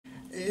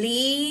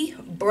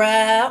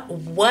Libra,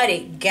 what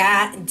it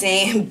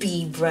goddamn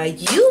be,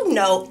 bruh. You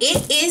know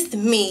it is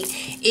me.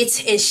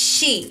 It is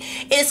she.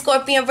 It's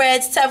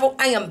ScorpionReddz Tarot.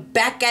 I am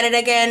back at it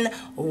again.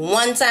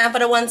 One time for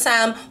the one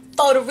time.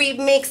 For the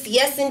remix.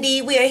 Yes,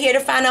 indeed. We are here to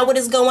find out what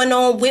is going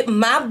on with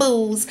my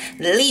booze.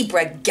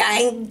 Libra,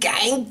 gang,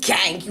 gang,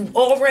 gang. You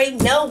already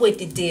know what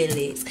the deal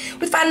is.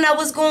 We finding out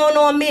what's going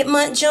on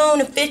mid-month June,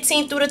 the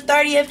 15th through the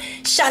 30th.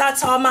 Shout out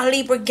to all my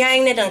Libra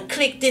gang that done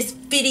clicked this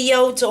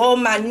video. To all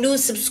my new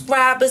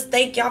subscribers.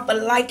 Thank y'all for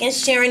liking,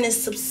 sharing, and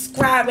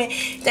subscribing.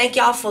 Thank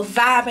y'all for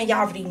vibing. Y'all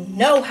already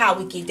know how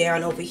we get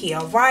down over here,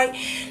 alright?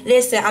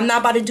 Listen, I'm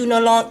not about to do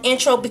no long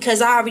intro because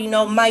I already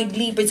know my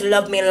Libras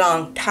love me a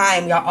long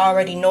time. Y'all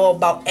already know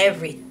about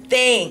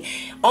everything.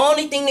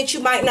 Only thing that you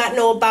might not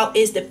know about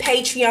is the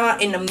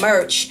Patreon and the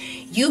merch.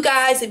 You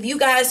guys, if you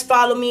guys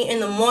follow me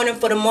in the morning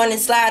for the morning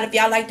slide, if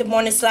y'all like the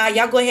morning slide,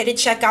 y'all go ahead and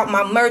check out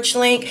my merch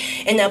link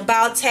in the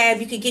about tab.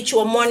 You can get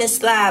you a morning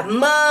slide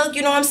mug,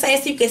 you know what I'm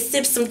saying, so you can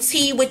sip some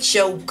tea with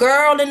your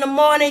girl in the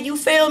morning, you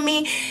feel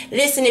me?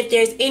 Listen, if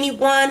there's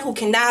anyone who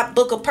cannot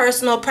book a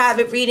personal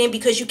private reading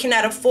because you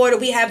cannot afford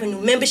it, we have a new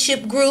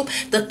membership group,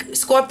 the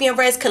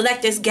ScorpionReddz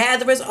Collectors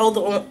Gatherers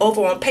over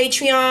on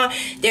Patreon.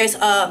 There's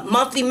a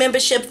monthly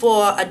membership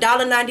for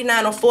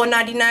 $1.99 or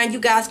 $4.99. You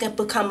guys can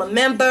become a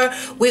member.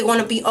 We're going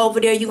to be over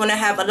there. You're going to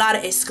have a lot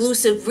of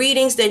exclusive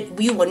readings that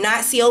you will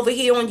not see over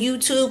here on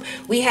YouTube.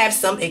 We have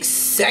some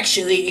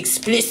sexually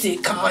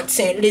explicit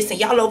content. Listen,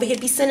 y'all over here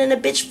be sending a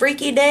bitch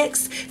freaky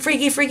decks.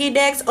 Freaky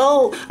decks.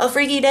 Oh, a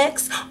freaky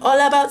decks. All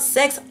about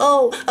sex.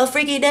 Oh, a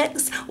freaky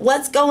decks.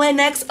 What's going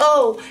next?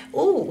 Oh,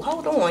 ooh,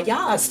 hold on.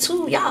 Y'all's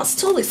too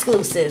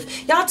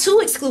exclusive. Y'all too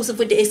exclusive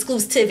with the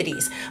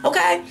exclusivities.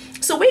 Okay?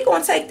 So we're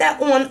going to take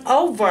that on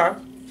over.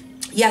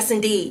 Yes,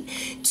 indeed.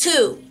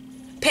 2.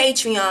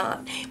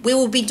 Patreon. We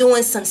will be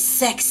doing some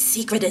sex,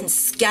 secret, and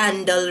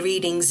scandal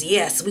readings.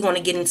 Yes, we're going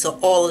to get into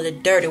all of the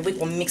dirt and we're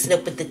going to mix it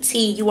up with the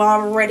tea. You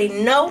already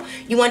know.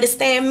 You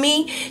understand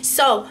me?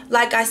 So,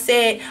 like I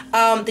said,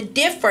 the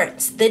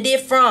difference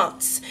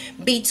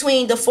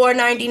between the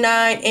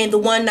 $4.99 and the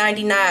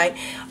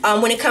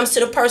 $1.99 when it comes to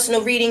the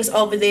personal readings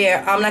over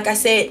there, like I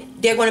said,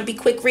 they're going to be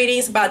quick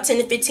readings, about 10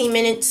 to 15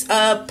 minutes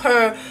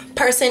per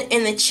person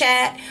in the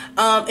chat.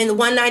 In the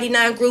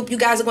 $1.99 group, you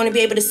guys are going to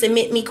be able to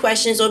submit me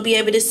questions or be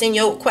able to send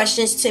your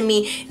questions to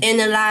me in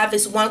the live.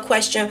 It's one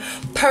question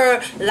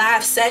per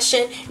live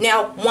session.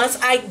 Now, once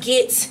I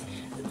get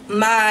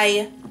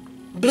my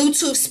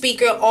Bluetooth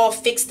speaker all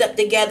fixed up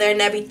together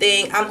and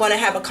everything, I'm going to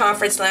have a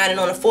conference line, and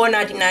on a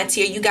 $4.99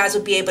 tier, you guys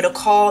will be able to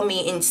call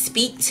me and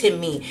speak to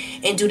me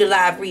and do the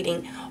live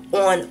reading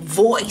on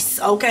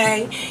voice.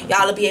 Okay,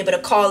 y'all will be able to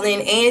call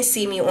in and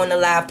see me on the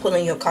live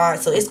pulling your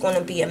card, so it's going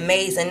to be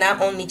amazing. Not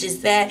only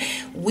just that,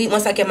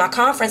 once I get my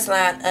conference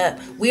line up,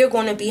 we are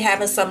going to be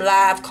having some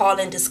live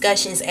call-in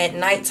discussions at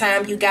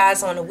nighttime, you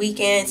guys, on the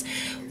weekends,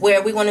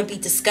 where we're going to be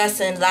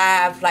discussing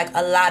live like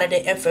a lot of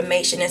the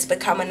information that's been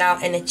coming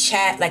out in the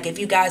chat. Like if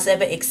you guys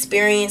ever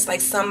experienced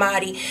like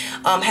somebody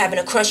having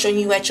a crush on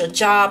you at your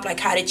job, like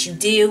how did you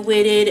deal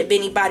with it? If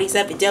anybody's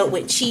ever dealt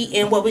with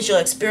cheating, what was your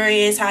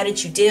experience? How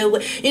did you deal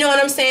with, you know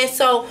what I'm saying?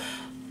 So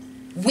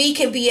we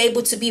can be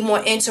able to be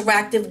more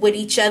interactive with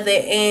each other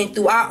and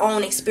through our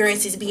own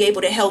experiences be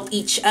able to help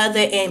each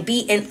other and be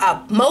in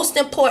a, most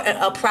important,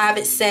 a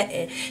private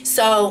setting.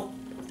 So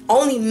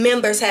only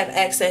members have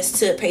access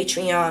to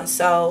Patreon.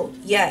 So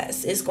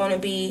yes, it's going to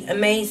be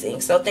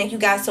amazing. So thank you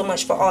guys so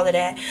much for all of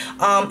that.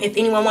 If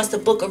anyone wants to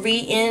book a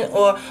reading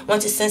or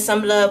want to send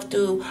some love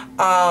through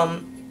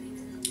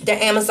their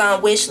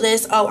Amazon wish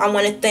list, I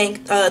want to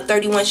thank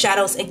 31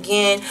 Shadows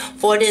again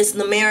for this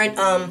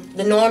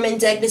the Norman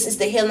deck. This is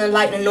the Healing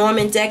Light, the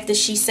Norman deck that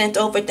she sent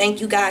over.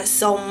 Thank you guys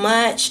so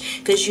much,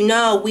 because you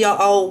know we are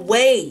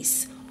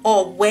always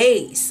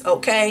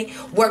okay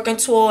working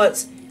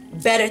towards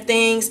better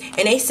things,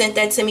 and they sent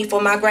that to me for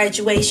my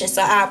graduation,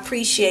 so I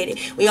appreciate it.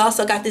 We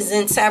also got the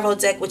Zen Tarot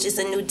deck, which is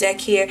a new deck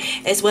here,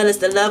 as well as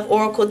the Love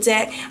Oracle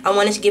deck. I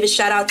wanted to give a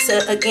shout out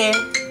to, again,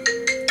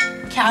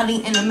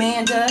 Callie and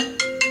Amanda.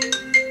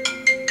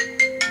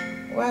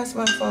 Why is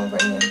my phone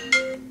right here?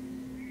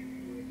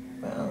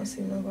 But I don't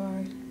see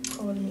nobody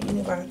calling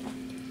me.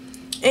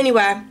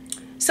 Anyway,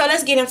 so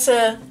let's get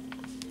into,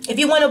 if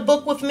you want to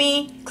book with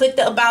me, click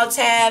the About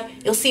tab.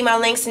 You'll see my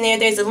links in there.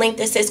 There's a link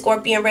that says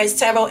ScorpionReddz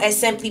Tarot as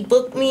Simply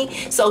Book Me.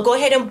 So go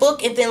ahead and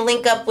book and then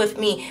link up with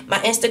me. My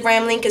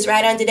Instagram link is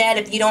right under that.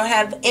 If you don't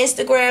have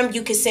Instagram,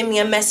 you can send me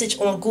a message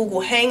on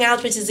Google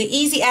Hangouts, which is an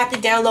easy app to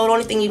download.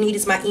 Only thing you need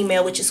is my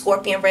email, which is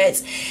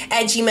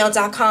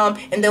scorpionreddztarot@gmail.com,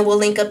 and then we'll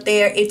link up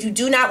there. If you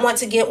do not want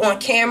to get on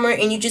camera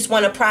and you just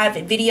want a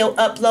private video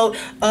upload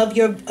of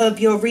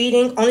your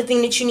reading, only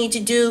thing that you need to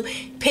do,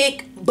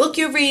 book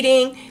your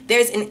reading.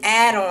 There's an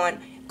add-on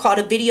called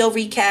a video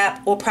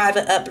recap or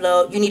private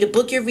upload. You need to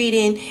book your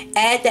reading,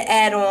 add the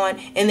add-on,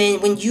 and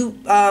then when you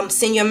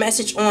send your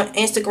message on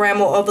Instagram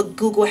or over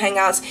Google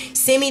Hangouts,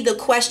 send me the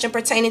question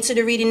pertaining to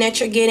the reading that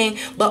you're getting,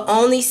 but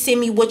only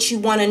send me what you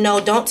want to know.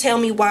 Don't tell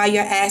me why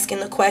you're asking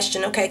the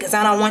question, okay? Because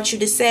I don't want you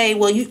to say,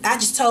 well, I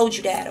just told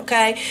you that,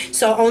 okay?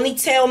 So only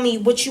tell me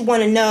what you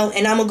want to know,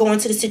 and I'm going to go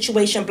into the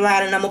situation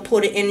blind, and I'm going to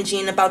pull the energy.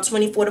 In about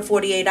 24 to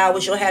 48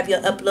 hours, you'll have your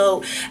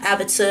upload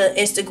either to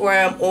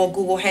Instagram or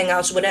Google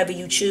Hangouts, whatever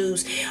you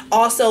choose.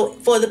 Also,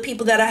 for the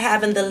people that are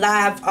having the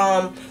live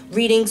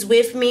readings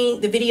with me,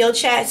 the video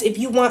chats, if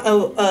you want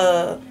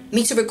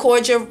me to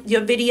record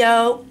your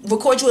video,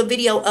 record you a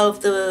video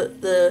of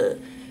the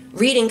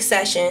reading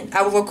session,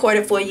 I will record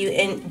it for you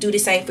and do the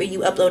same for you,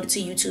 upload it to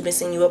YouTube and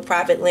send you a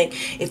private link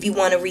if you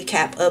want a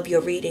recap of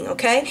your reading,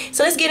 okay?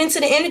 So let's get into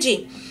the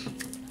energy.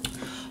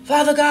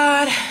 Father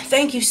God,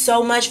 thank you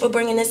so much for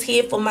bringing us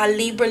here for my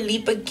Libra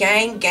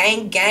gang.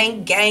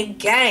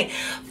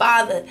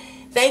 Father,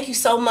 thank you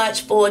so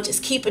much for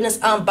just keeping us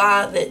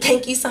unbothered.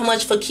 Thank you so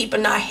much for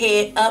keeping our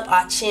head up,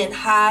 our chin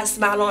high,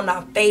 smile on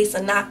our face,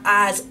 and our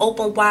eyes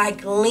open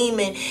wide,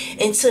 gleaming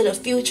into the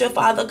future.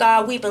 Father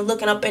God, we've been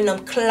looking up in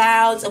them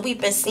clouds, and we've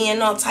been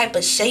seeing all type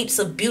of shapes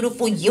of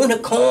beautiful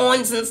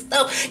unicorns and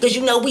stuff. Because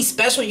you know we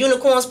special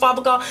unicorns,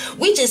 Father God.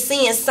 We just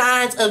seeing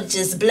signs of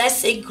just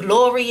blessed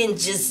glory and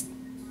just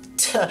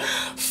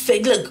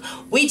look,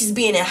 we just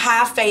being in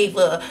high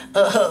favor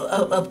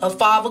of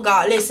Father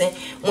God. Listen,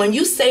 when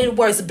you say the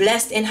words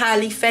blessed and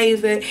highly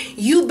favored,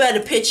 you better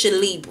picture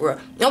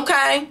Libra,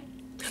 okay?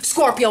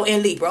 Scorpio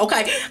and Libra,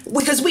 okay?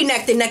 Because we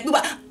neck to neck.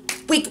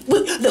 We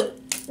look,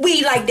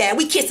 we like that.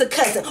 We kiss a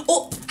cousin.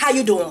 Oh, how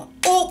you doing?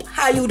 Oh,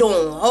 how you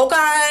doing?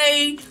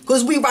 Okay?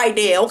 Because we right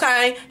there,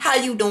 okay? How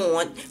you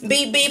doing?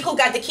 Beep, beep, who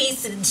got the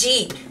keys to the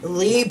Jeep?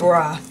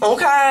 Libra,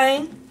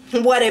 okay?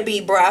 What it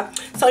be, bruh?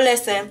 So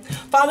listen,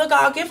 Father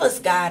God, give us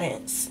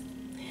guidance.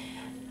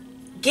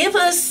 Give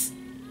us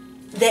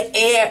the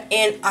air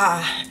in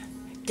our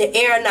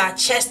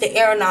chest, the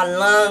air in our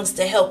lungs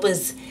to help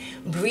us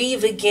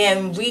breathe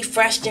again,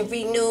 refreshed and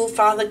renewed,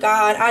 Father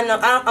God. I know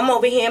I'm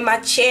over here in my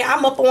chair.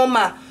 I'm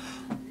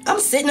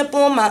sitting up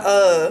on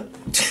my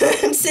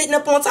I'm sitting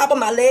up on top of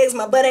my legs.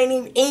 My butt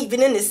ain't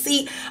even in the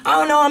seat. I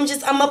don't know.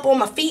 I'm up on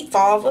my feet,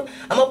 Father.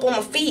 I'm up on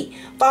my feet,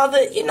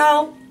 Father. You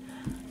know.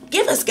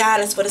 Give us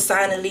guidance for the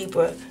sign of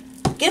Libra.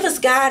 Give us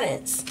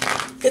guidance.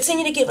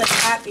 Continue to give us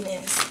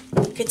happiness.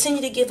 Continue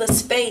to give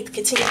us faith.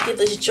 Continue to give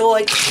us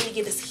joy. Continue to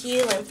give us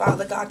healing,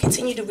 Father God.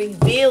 Continue to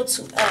reveal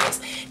to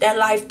us that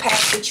life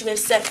path that you have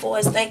set for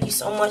us. Thank you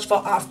so much for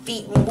our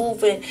feet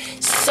moving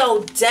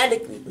so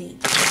delicately,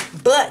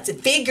 but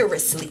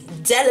vigorously.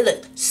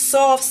 Delicate,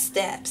 soft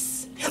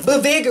steps,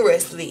 but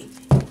vigorously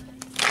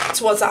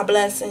towards our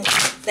blessing.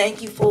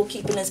 Thank you for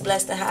keeping us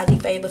blessed and highly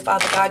favored.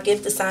 Father God,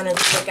 give the sign of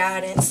your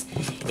guidance.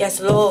 Yes,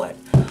 Lord.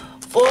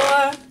 For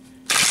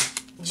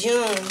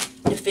June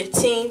the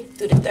 15th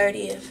through the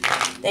 30th.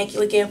 Thank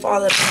you again for all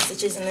the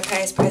messages in the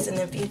past, present,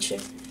 and future.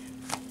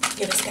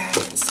 Give us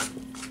guidance.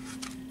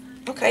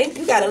 Okay,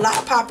 you got a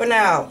lot popping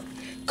out.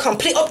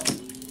 Complete. Oh.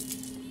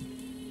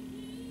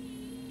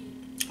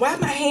 Why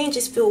my hand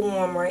just feel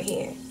warm right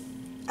here?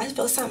 I just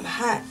felt something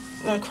hot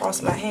run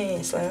across my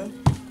hand, Slim.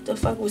 The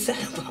fuck was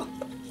that about?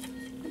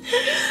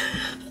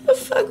 The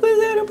fuck was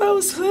that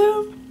about,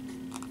 Slim?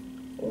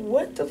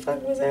 What the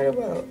fuck was that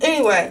about?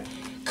 Anyway,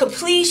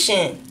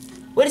 completion.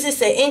 What does it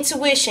say?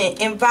 Intuition,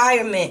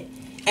 environment,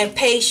 and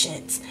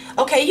patience.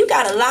 Okay, you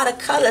got a lot of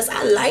colors.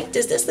 I like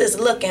this. This is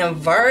looking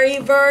very,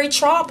 very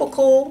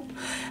tropical.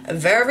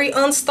 Very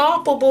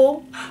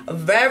unstoppable.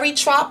 Very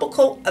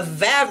tropical.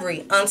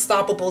 Very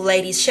unstoppable,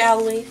 ladies,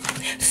 shall we?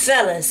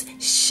 Fellas,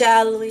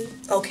 shall we?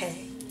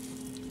 Okay.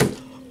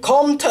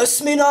 Come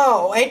test me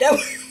now. Ain't that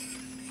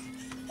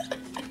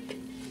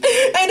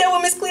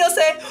what Miss Cleo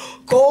said?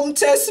 Come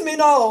test me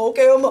now.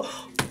 Okay,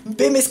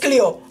 be Miss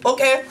Cleo.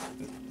 Okay?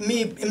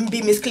 Me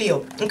be Miss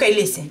Cleo. Okay,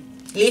 listen.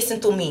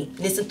 Listen to me.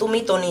 Listen to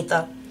me,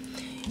 Tonita.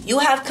 You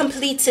have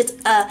completed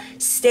a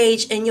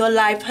stage in your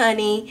life,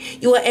 honey.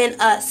 You are in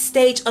a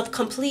stage of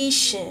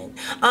completion.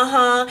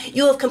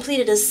 You have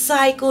completed a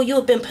cycle. You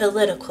have been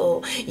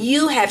political.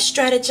 You have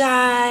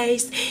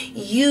strategized.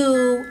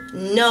 You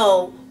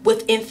know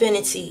with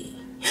infinity.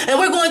 And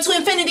we're going to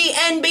infinity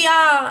and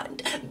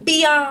beyond.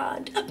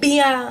 Beyond.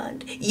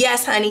 Beyond.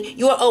 Yes, honey.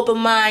 You are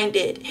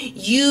open-minded.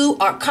 You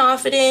are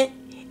confident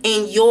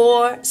in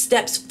your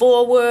steps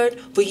forward,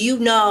 for you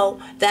know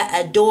that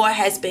a door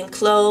has been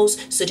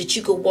closed so that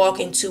you could walk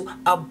into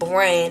a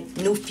brand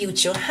new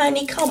future.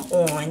 Honey, come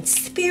on.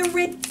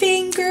 Spirit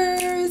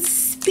fingers.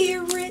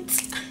 Spirit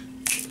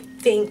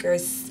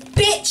fingers.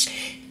 Bitch.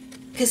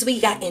 Because we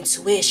got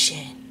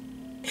intuition.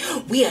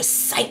 We are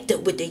psyched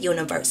up with the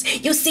universe.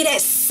 You see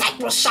that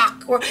sacral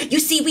chakra? You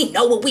see we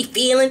know what we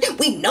feeling.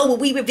 We know what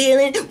we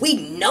revealing.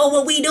 We know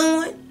what we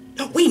doing.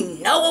 We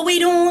know what we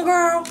doing,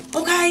 girl.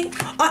 Okay?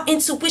 Our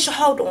intuition.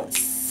 Hold on.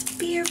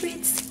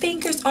 Spirit's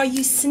fingers. Are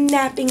you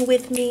snapping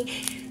with me?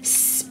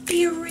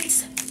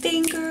 Spirit's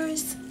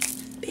fingers.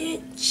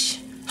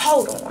 Bitch.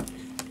 Hold on.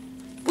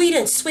 We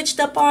done switched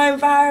up our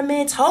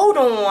environments. Hold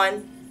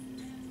on.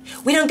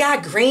 We done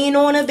got green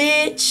on a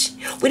bitch.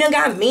 We done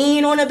got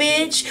mean on a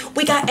bitch.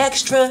 We got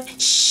extra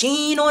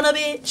sheen on a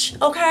bitch.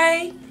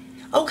 Okay?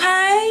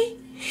 Okay?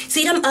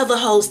 See, them other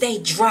hoes, they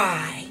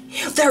dry.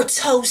 They're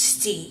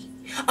toasty.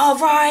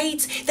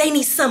 Alright? They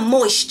need some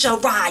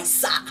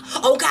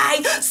moisturizer.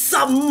 Okay?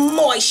 Some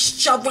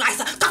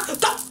moisturizer.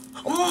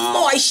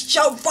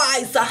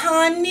 Moisturizer,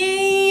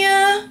 honey.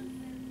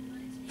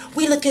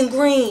 We looking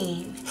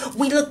green.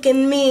 We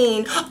looking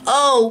mean.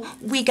 Oh,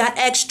 we got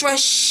extra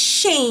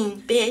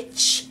sheen,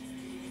 bitch.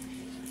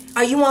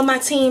 Are you on my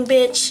team,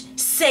 bitch?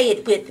 Say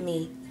it with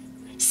me.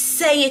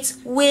 Say it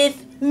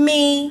with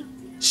me,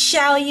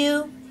 shall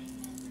you?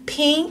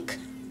 Pink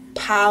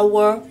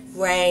Power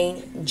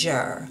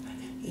Ranger.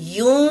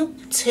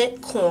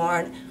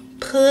 Unicorn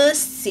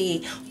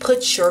pussy.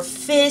 Put your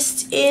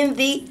fist in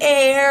the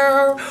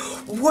air.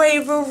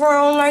 Wave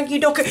around like you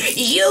don't care.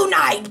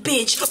 Unite,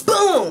 bitch.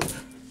 Boom.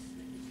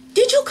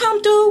 Did you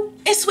come through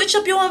and switch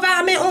up your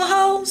environment on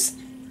hoes?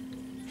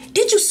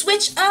 Did you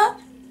switch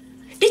up?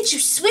 Did you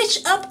switch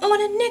up on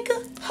a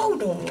nigga?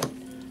 Hold on.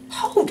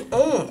 Hold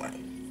on.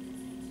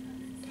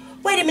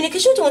 Wait a minute,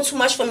 because you're doing too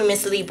much for me,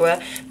 Miss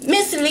Libra.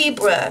 Miss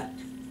Libra,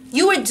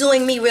 you are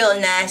doing me real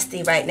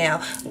nasty right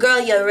now. Girl,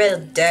 you're real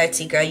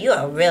dirty, girl. You're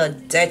a real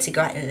dirty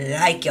girl. I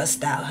like your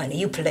style, honey.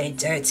 You play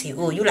dirty.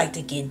 Ooh, you like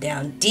to get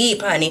down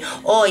deep, honey.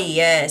 Oh,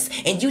 yes.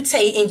 And you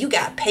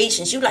got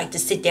patience. You like to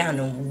sit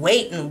down and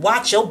wait and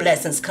watch your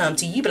blessings come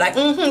to you. You be like,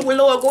 well,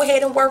 Lord, go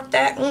ahead and work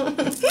that.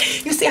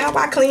 You see how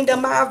I cleaned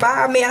up my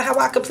environment, how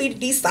I completed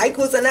these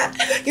cycles, and I,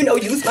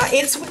 use my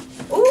intuition.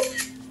 Ooh,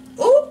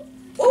 ooh,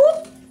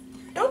 ooh.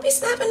 Don't be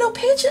snapping no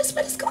pictures.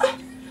 What is going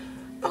on?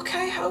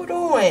 Okay, hold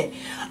on.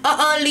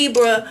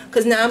 Libra,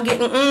 because now I'm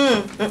getting,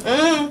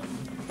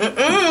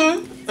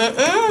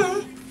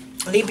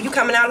 Libra, you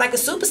coming out like a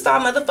superstar,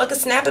 motherfucker,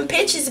 snapping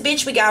pictures,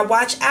 bitch. We gotta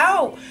watch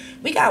out.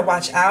 We gotta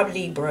watch out,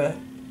 Libra.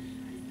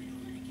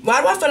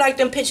 Why do I feel like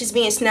them pictures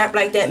being snapped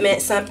like that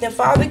meant something?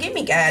 Father, give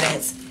me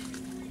guidance.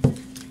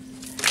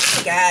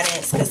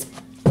 Guidance, because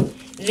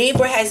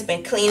Libra has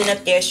been cleaning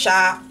up their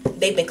shop.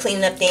 They've been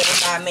cleaning up their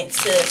environment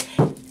to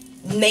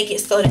make it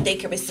so that they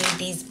can receive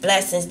these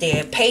blessings.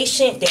 They're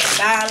patient, they're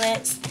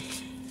balanced,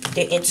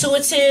 they're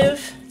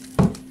intuitive.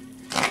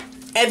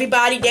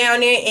 Everybody down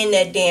there in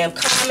that damn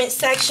comment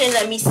section,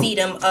 let me see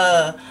them.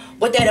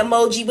 What that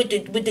emoji with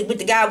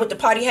the guy with the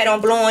party hat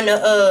on blowing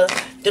the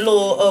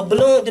little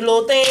balloon, the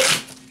little thing.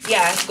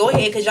 Yeah, go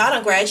ahead, cause y'all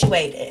done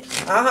graduated.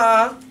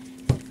 Y'all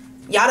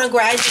done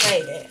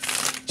graduated.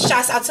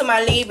 Shouts out to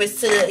my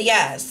Libras,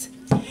 yes.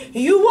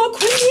 You are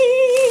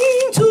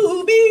queen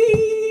to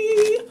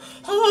be.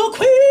 A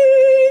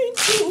queen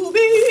to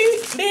be,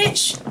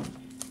 bitch.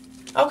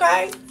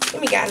 Okay? Give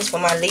me guidance for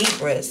my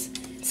Libras.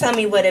 Tell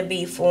me what it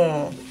be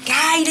for.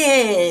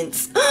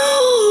 Guidance.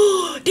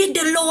 Did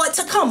the Lord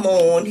to come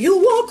on?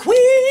 You are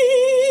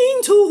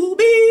queen to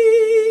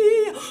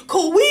be.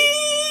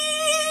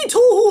 Queen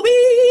to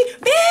be.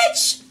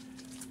 Bitch.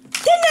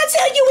 Didn't I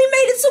tell you we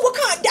made it to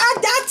Wakanda?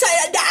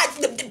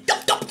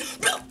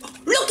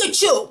 Look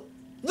at you.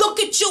 Look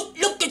at you.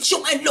 Look at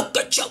you. And look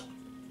at you.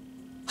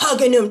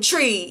 Hugging them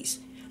trees.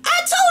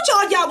 I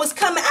told y'all was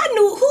coming. I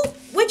knew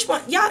which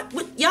one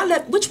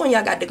which one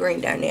y'all got the green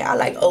down there. I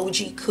like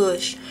OG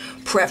Kush,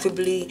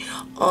 preferably.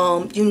 A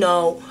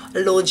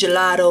little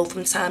gelato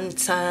from time to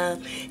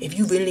time. If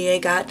you really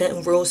ain't got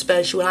nothing real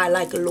special, I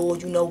like a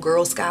little,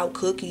 Girl Scout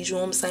cookies. You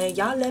know what I'm saying?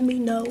 Y'all let me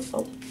know.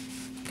 Oh,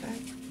 okay.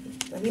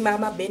 Let me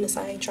mind my business.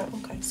 I ain't trying.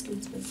 Okay,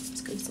 excuse me.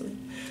 Excuse me.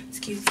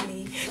 Excuse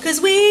me.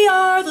 Cause we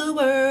are the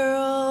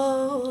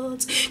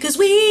world. Cause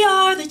we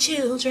are the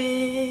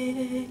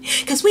children.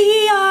 Cause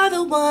we are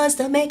the ones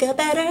that make a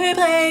better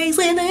place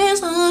when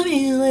there's no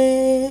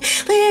feeling.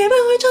 We're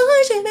more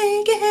choice to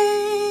make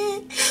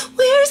it.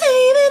 We're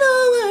saving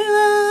all our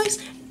lives.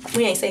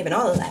 We ain't saving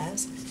all our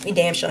lives. We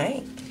damn sure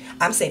ain't.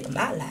 I'm saving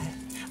my life.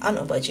 I don't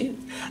know about you.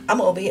 I'm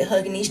over here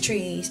hugging these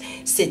trees,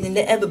 sitting in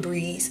the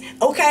everbreeze.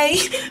 Okay?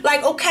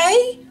 Like,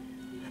 okay?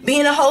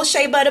 Being a whole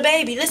shea butter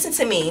baby. Listen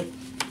to me.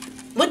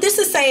 What this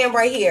is saying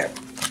right here.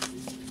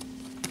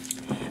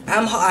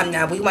 I'm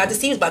now. We about to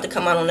see who's about to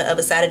come out on the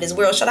other side of this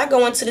world. Should I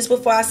go into this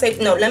before I say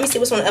no? Let me see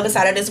what's on the other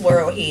side of this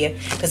world here,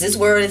 because this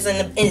world is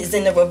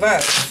in the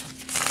reverse.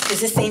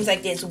 Because it seems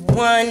like there's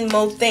one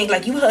more thing,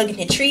 like you hugging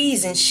the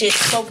trees and shit,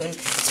 smoking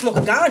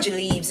ganja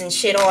leaves and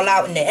shit all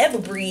out in the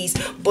everbreeze.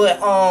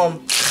 But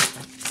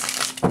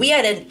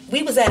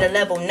we was at a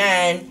level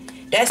 9.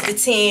 That's the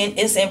 10.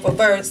 It's in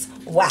reverse.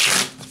 Wow.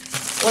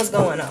 What's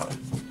going on?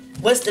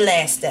 What's the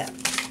last step?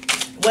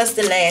 What's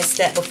the last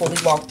step before we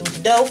walk through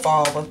the door,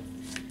 Father?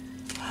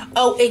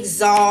 Oh,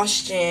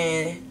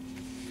 exhaustion.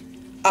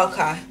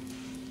 Okay.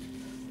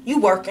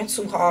 You working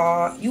too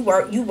hard. You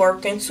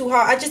working too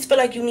hard. I just feel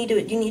like you need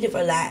to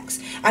relax.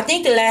 I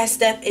think the last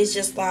step is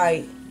just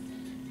like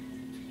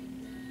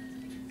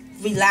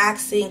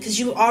relaxing, because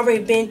you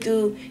already been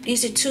through,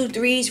 these are 2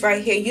 3s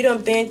right here. You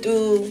done been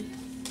through,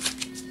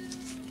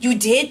 you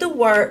did the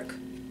work,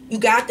 you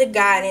got the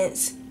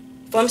guidance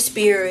from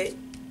spirit.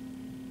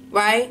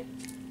 right?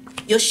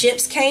 Your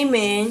ships came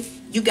in.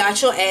 You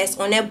got your ass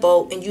on that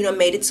boat and you done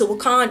made it to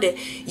Wakanda.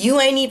 You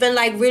ain't even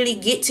like really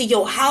get to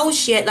your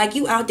house yet. Like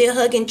you out there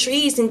hugging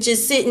trees and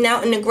just sitting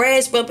out in the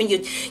grass, rubbing your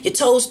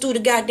toes through the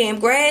goddamn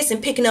grass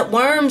and picking up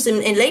worms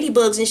and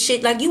ladybugs and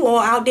shit. Like you all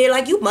out there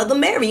like you Mother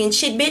Mary and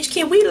shit, bitch.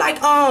 Can we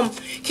like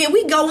can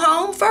we go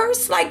home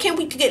first? Like can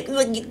we get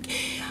can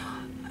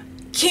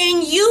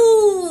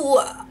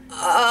you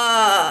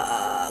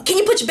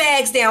put your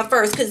bags down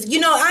first? Cause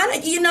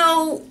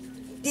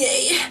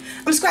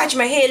I'm scratching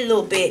my head a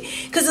little bit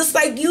because it's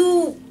like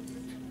you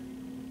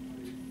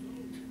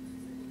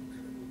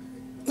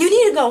need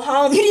to go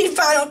home. You need to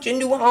find out your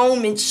new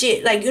home and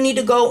shit. Like you need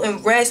to go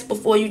and rest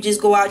before you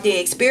just go out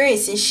there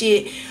experiencing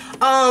shit.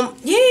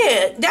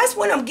 Yeah, that's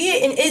what I'm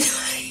getting. It's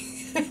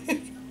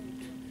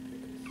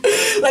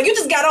like you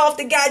just got off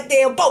the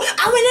goddamn boat.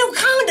 I went in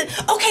Wakanda.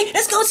 Okay,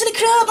 let's go to the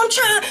club. I'm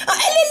trying.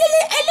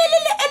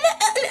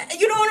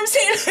 You know what I'm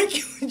saying? Like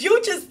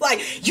you just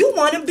like you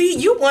want to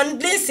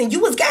listen. You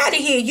was guided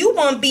here. You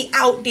want to be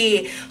out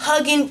there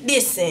hugging.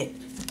 Listen.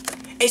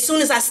 As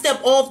soon as I step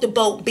off the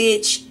boat,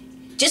 bitch,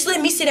 just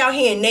let me sit out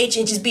here in nature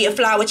and just be a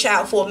flower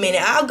child for a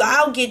minute.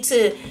 I'll get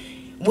to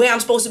where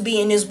I'm supposed to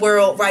be in this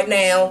world right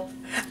now.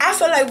 I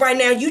feel like right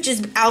now you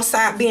just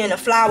outside being a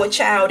flower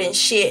child and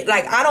shit.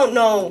 Like I don't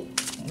know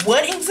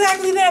what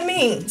exactly that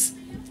means.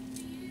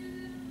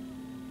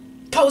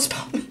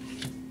 Postpone.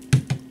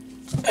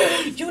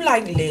 You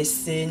like,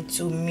 listen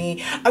to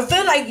me. I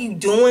feel like you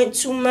doing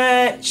too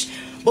much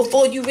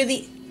before you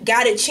really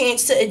got a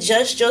chance to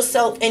adjust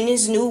yourself in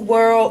this new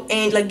world.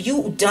 And like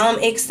you dumb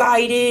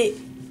excited.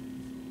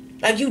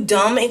 Like you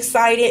dumb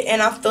excited.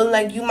 And I feel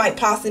like you might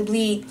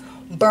possibly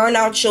burn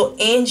out your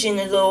engine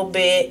a little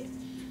bit.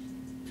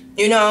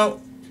 You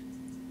know.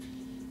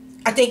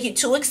 I think you're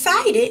too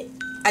excited.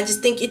 I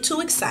just think you're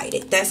too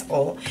excited. That's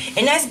all.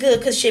 And that's good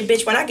because shit,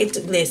 bitch, when I get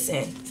to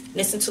listen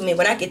to me.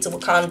 When I get to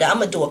Wakanda, I'm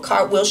going to do a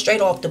cartwheel straight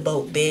off the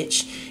boat,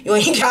 bitch. You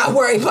ain't got to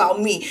worry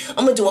about me.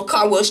 I'm going to do a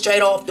cartwheel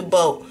straight off the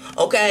boat.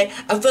 Okay?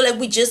 I feel like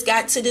we just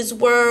got to this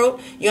world.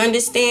 You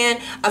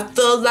understand? I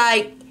feel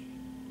like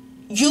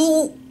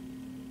you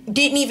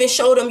didn't even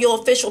show them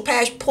your official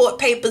passport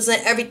papers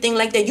and everything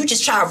like that. You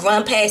just try to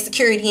run past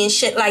security and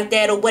shit like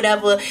that or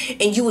whatever,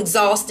 and you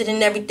exhausted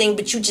and everything,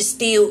 but you just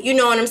still, you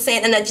know what I'm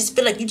saying? And I just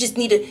feel like we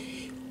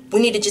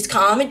need to just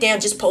calm it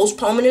down, just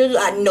postpone it.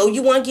 I know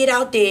you want to get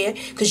out there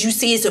because you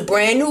see it's a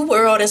brand new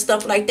world and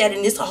stuff like that,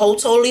 and it's a whole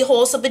totally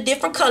horse of a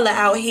different color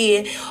out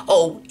here.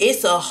 Oh,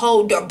 it's a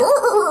whole,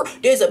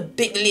 there's a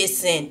big,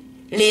 listen,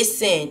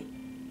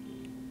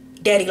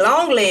 daddy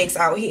long legs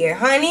out here,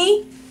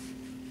 honey.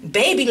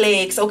 Baby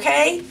legs,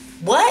 okay?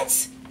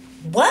 What?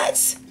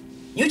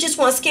 You just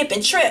want to skip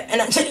and trip,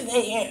 and I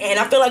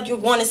feel like you're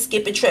going to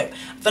skip a trip.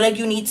 I feel like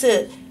you need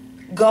to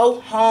go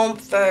home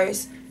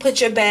first.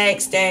 Put your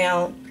bags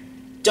down.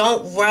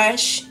 Don't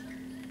rush.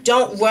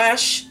 Do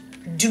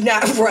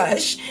not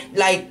rush.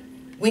 Like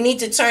we need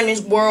to turn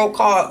this world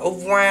car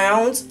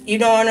around. You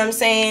know what I'm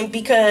saying?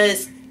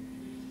 Because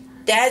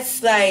that's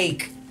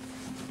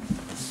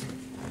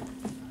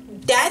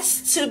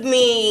to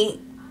me.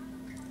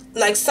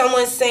 Like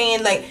someone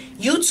saying like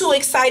you too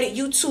excited,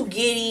 you too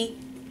giddy,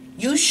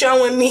 you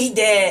showing me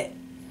that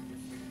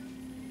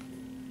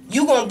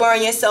you gonna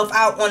burn yourself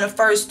out on the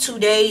first 2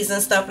 days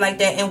and stuff like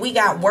that, and we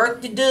got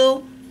work to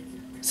do.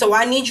 So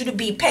I need you to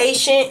be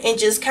patient and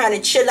just kind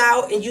of chill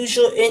out and use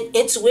your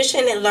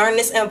intuition and learn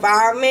this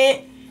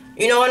environment.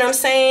 You know what I'm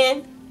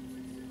saying?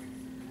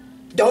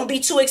 Don't be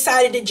too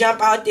excited to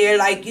jump out there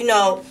like, you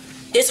know,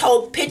 this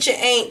whole picture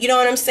ain't, you know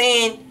what I'm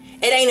saying?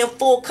 It ain't in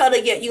full color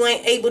yet. You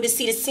ain't able to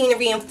see the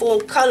scenery in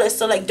full color.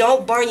 So, like,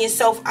 don't burn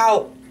yourself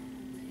out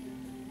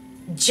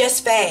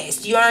just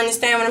fast. You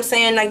understand what I'm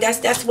saying? Like,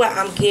 that's what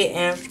I'm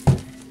getting.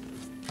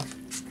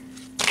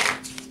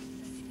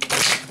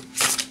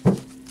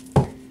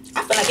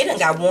 I feel like it done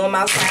got warm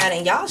outside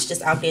and y'all's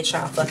just out there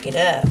trying to fuck it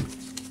up.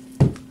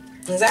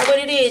 Is that what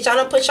it is? Y'all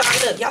don't put y'all,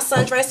 look, y'all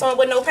sundress on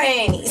with no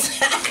panties.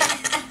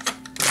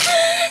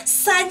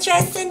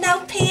 Sundress and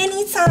no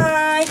panty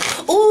time.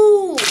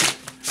 Ooh.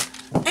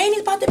 Ain't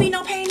it about to be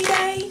no panty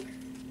day?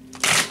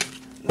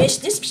 Bitch,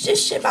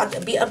 this shit about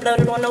to be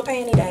uploaded on no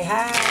panty day.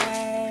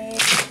 Hi.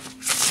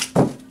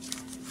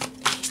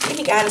 Give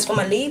me guidance for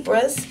my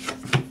Libras.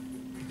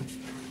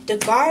 The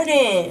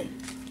garden.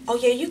 Oh,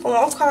 yeah, you going,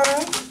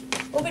 okay.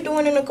 What we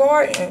doing in the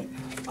garden?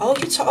 Oh,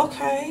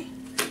 okay.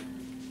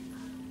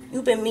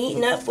 You've been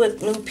meeting up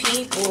with new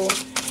people.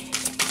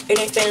 And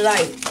it's been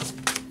like,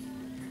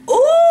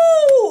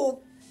 ooh.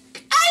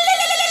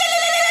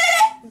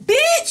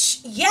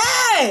 Bitch,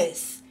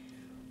 yes.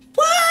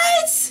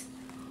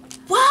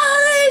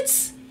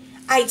 What?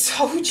 I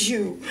told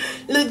you.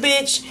 Little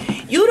bitch,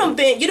 you done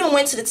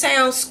went to the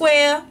town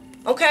square,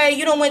 okay?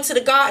 You done went to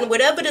the garden,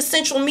 whatever the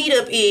central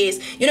meetup is.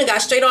 You done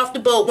got straight off the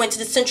boat, went to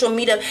the central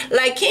meetup.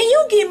 Like, can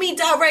you give me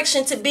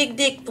direction to big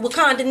dick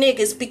Wakanda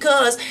niggas?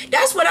 Because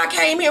that's what I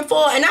came here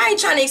for, and I ain't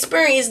trying to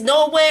experience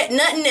nowhere,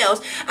 nothing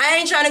else. I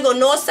ain't trying to go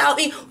north, south,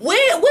 east. Where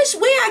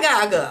I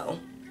gotta go?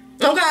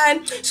 Okay,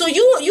 so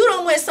you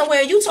don't went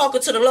somewhere, you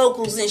talking to the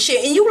locals and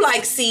shit, and you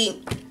like,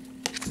 see,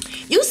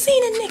 you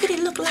seen a nigga that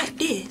look like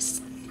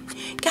this,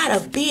 got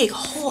a big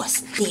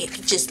horse neck,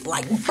 just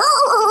like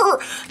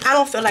brrr. I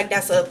don't feel like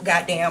that's a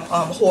goddamn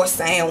horse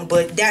sound,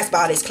 but that's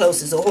about as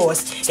close as a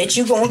horse that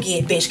you gonna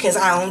get, bitch, because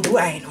I don't do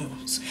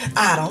animals.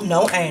 I don't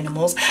know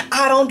animals.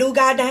 I don't do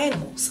goddamn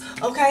animals.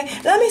 Okay,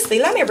 let me see.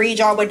 Let me read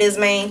y'all what this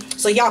mean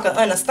so y'all can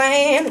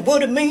understand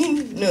what it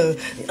mean.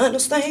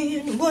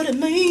 Understand what it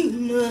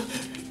mean.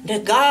 The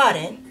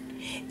garden.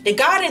 The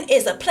garden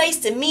is a place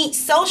to meet,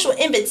 social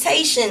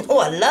invitation,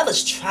 or a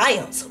lover's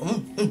triumphs.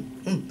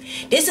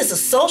 This is a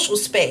social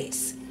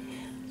space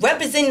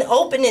representing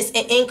openness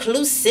and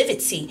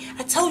inclusivity.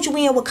 I told you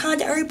we in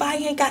Wakanda.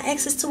 Everybody ain't got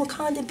access to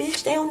Wakanda,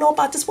 bitch. They don't know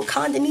about this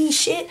Wakandanese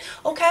shit.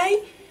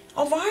 Okay?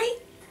 Alright?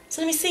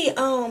 So let me see.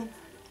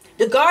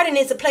 The garden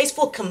is a place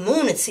for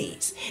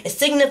communities. It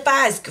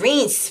signifies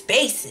green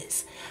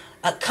spaces,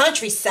 a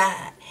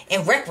countryside,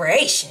 and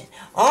recreation.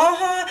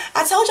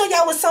 I told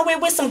y'all was somewhere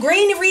with some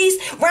greeneries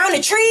around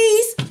the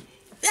trees.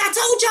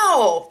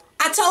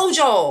 I told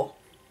y'all.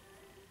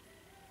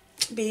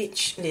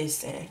 Bitch,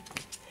 listen.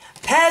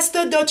 Pass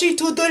the dutchie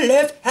to the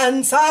left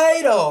hand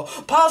side.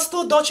 Pass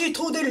the dutchie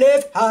to the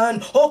left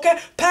hand. Okay,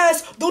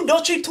 pass the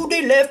dutchie to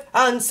the left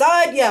hand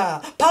side.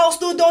 Yeah, pass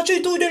the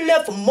dutchie to the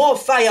left. More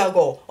fire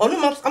go. Oh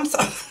no, I'm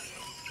sorry.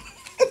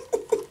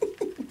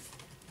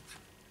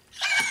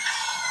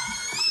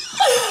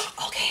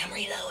 Okay, I'm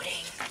reloading.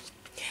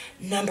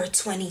 Number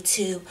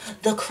 22,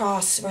 the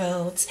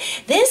crossroads.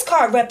 This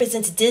card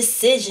represents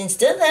decisions,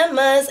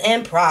 dilemmas,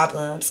 and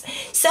problems.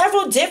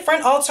 Several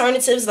different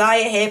alternatives lie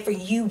ahead for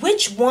you.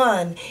 Which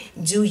one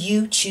do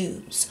you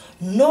choose?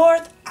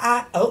 North,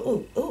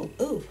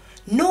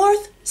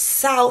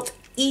 south,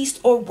 east,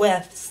 or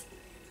west?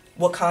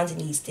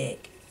 Wakandanese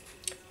deck.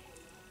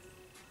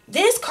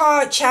 This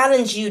card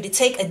challenges you to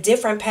take a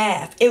different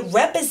path. It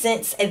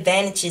represents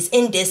advantages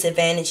and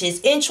disadvantages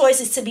and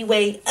choices to be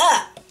weighed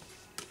up.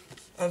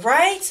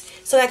 Alright?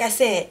 So like I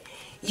said,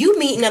 you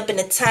meeting up in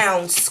the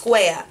town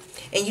square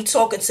and you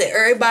talking to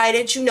everybody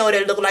that you know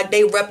that look like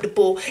they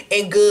reputable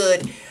and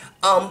good,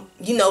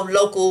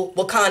 local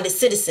Wakanda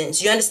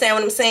citizens. You understand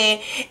what I'm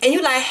saying? And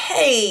you like,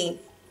 hey,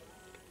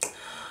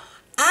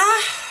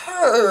 I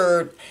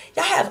heard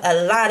y'all have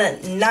a lot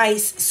of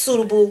nice,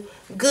 suitable,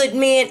 good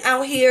men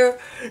out here.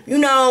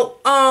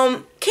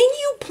 Can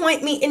you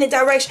point me in the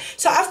direction?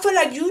 So I feel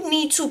like you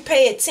need to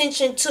pay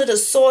attention to the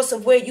source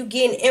of where you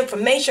getting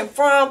information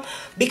from,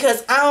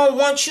 because I don't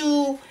want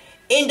you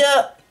end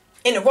up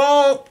in the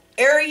wrong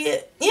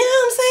area. You know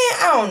what I'm saying?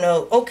 I don't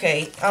know.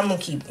 Okay, I'm gonna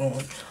keep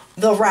going.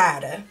 The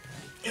rider.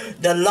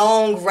 The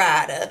long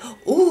rider.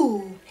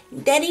 Ooh,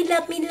 daddy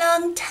love me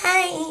long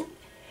time.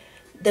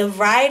 The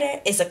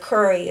rider is a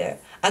courier,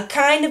 a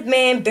kind of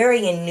man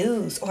bearing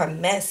news or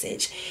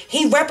message.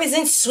 He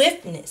represents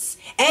swiftness,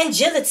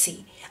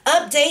 agility,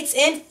 updates,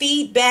 and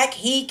feedback.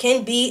 He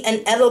can be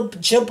an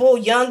eligible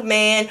young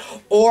man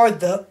or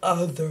the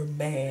other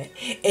man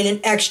in an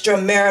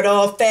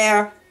extramarital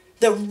affair.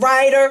 The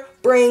rider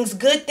brings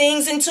good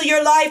things into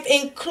your life,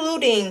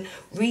 including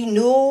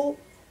renewal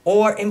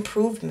or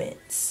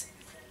improvements.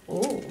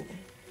 Ooh.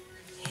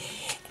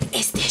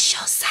 Is this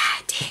your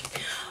side dick?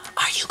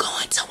 Are you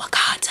going to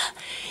Wakanda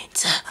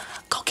to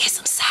go get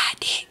some side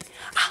dick?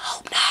 I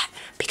hope not,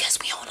 because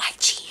we don't like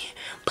cheating.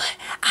 But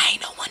I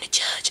ain't no one to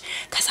judge,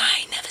 because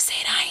I ain't never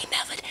said I ain't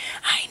never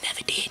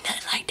did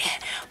nothing like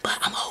that. But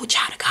I'm a whole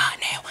child of God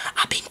now.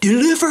 I've been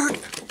delivered.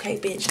 Okay,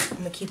 bitch, I'm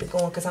going to keep it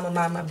going, because I'm going to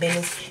mind my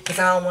business, because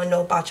I don't want to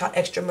know about y'all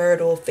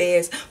extramarital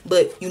affairs.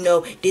 But,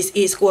 this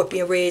is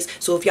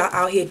ScorpionReddz. So if y'all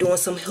out here doing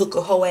some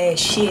hooker hoe ass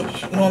shit,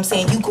 you know what I'm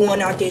saying? You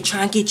going out there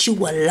trying to get you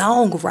a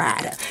long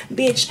rider.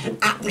 Bitch,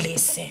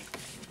 listen.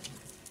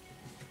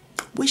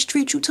 Which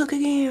street you took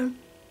again?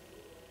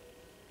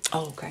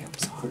 Oh, okay, I'm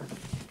sorry.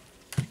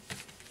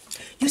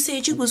 You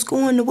said you was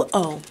going to what?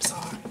 Oh, I'm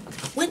sorry.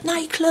 What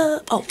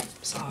nightclub? Oh,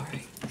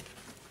 sorry.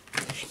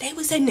 They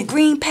was in the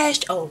green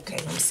pasture. Oh, okay,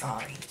 I'm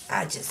sorry.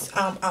 I'm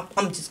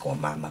just gonna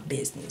mind my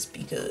business,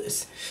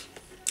 because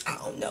I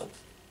don't know.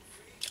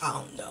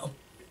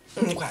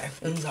 Okay,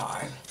 I'm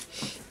sorry.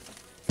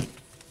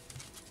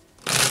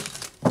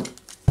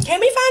 Can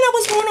we find out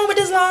what's going on with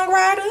this long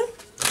rider?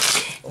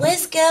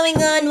 What's going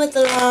on with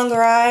the long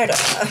rider?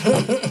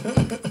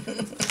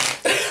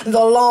 The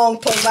long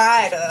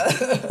provider.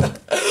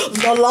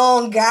 The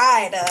long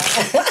guider.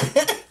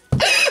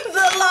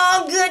 The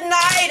long good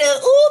nighter.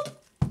 Oop.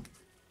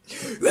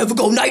 You ever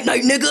go night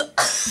night, nigga?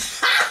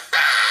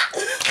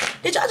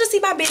 Did y'all just see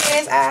my big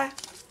ass eye?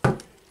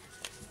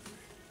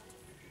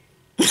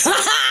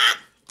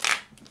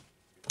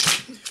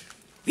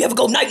 You ever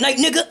go night night,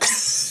 nigga?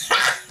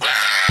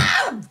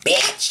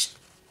 Bitch.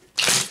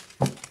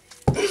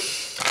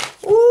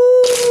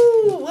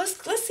 Ooh,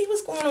 let's see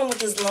what's going on with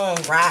this long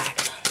rider.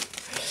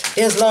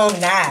 This long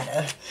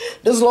nighter.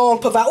 This long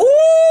provider.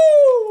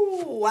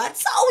 Ooh, I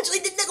told you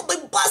this nigga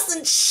been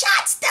busting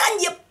shots down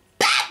your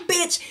back,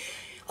 bitch.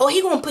 Oh, he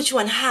gonna put you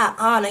in high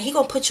honor. He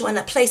gonna put you in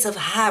a place of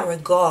high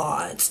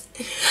regards.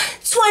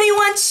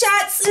 21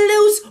 shots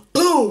loose.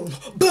 Boom,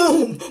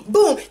 boom,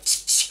 boom,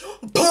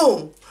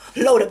 boom.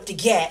 Load up the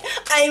gat.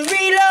 I'm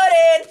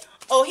reloaded.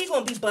 Oh, he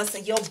gonna be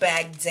busting your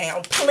back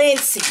down.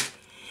 Plenty.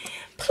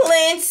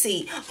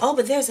 Plenty. Oh,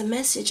 but there's a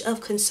message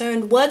of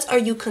concern. What are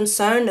you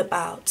concerned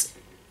about?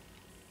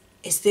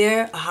 Is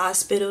there a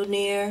hospital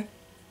near?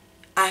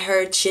 I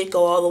heard shit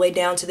go all the way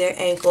down to their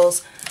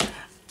ankles.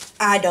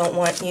 I don't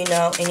want, you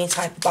know, any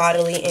type of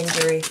bodily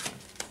injury.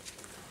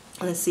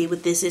 Let's see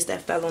what this is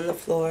that fell on the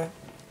floor.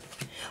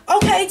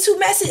 Okay, 2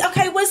 messages.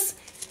 Okay, what's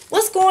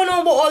going on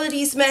with all of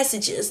these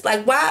messages?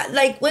 Like, why?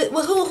 Like,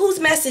 who's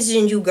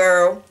messaging you,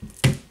 girl?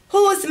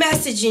 Who is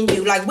messaging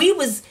you? Like, we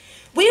was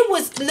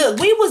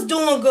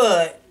doing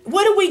good.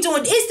 What are we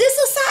doing? Is this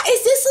a slide?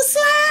 Is this a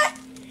slide?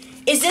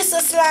 Is this a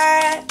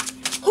slide?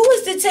 Who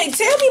is the take?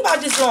 Tell me about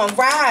this long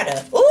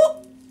rider. Ooh,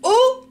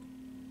 ooh.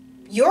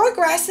 You're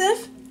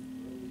aggressive.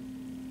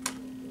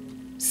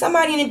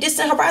 Somebody in the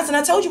distant horizon.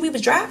 I told you we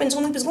was driving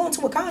when we was going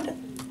to Wakanda.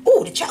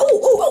 Ooh, the child.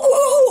 Ooh,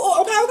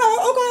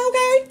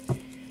 okay.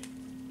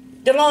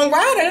 The long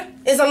rider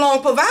is a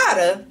long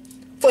provider.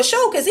 For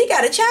sure, because he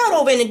got a child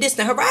over in the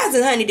distant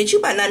horizon, honey, that you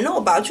might not know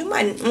about. You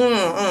might...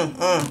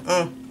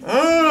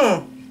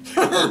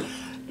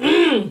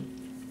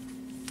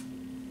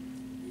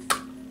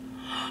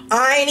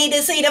 I ain't need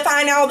to see to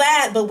find all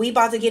that, but we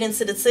about to get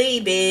into the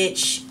tea,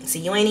 bitch. See,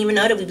 you ain't even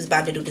know that we was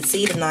about to do the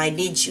tea tonight,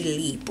 did you,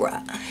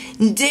 Libra?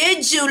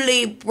 Did you,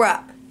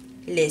 Libra?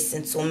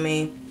 Listen to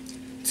me.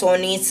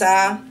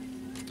 Tonita.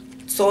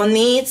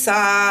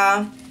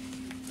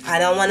 I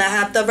don't want to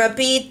have to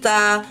repeat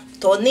that.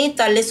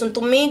 Tonita, listen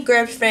to me,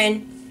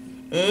 girlfriend.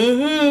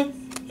 You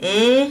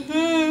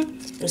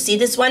see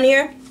this one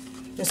here?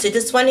 You see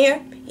this one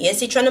here? Yes,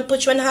 he trying to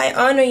put you in high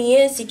honor.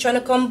 Yes, he trying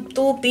to come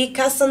through, be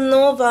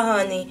Casanova,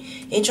 honey.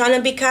 He trying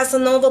to be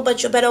Casanova,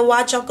 but you better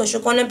watch out because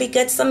you're going to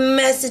get some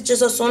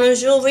messages as soon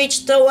as you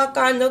reach the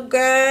Wakanda,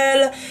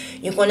 girl.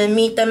 You're going to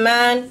meet the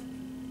man.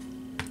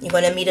 You're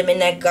going to meet him in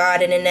that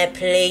garden, in that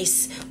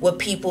place where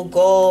people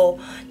go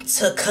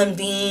to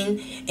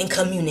convene and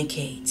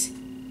communicate.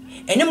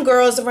 And them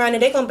girls around there,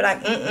 they gonna be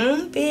like,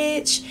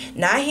 bitch,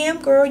 not him,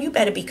 girl. You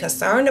better be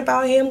concerned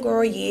about him,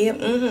 girl. Yeah,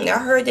 I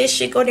heard this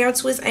shit go down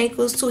to his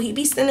ankles, too. He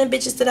be sending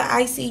bitches to the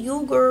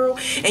ICU, girl.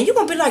 And you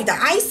gonna be like, the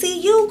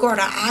ICU, girl,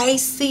 the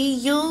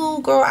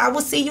ICU, girl. I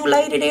will see you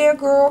later there,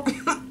 girl.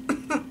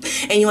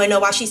 And you ain't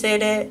know why she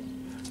said that?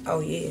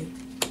 Oh, yeah.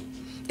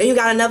 Then you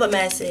got another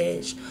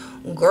message.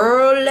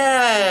 Girl,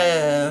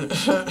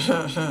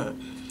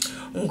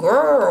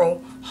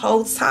 girl,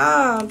 whole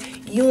time,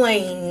 you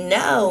ain't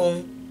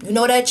know. You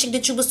know that chick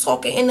that you was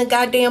talking in the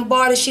goddamn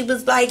bar that she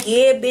was like,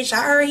 yeah, bitch,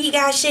 I heard he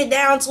got shit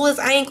down to his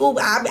ankle.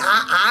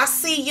 I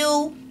see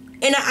you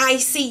in the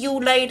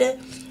ICU later.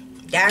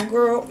 That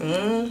girl,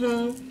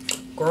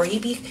 girl, he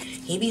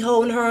be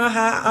holding her in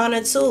high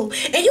honor too.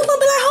 And you gonna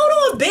be like,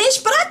 hold on,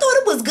 bitch, but I thought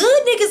it was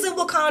good niggas in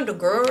Wakanda,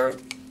 girl.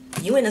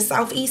 You in the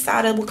southeast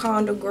side of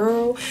Wakanda,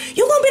 girl.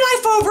 You gonna be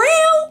like, for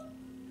real?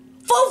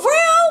 For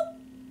real?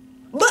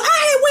 But I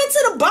had went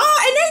to the bar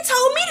and they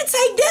told me to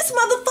take this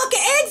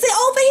motherfucking exit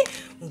over here.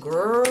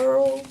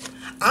 Girl,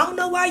 I don't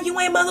know why you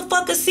ain't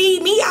motherfucker see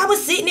me. I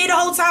was sitting there the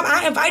whole time.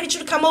 I invited you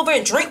to come over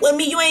and drink with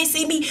me. You ain't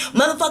see me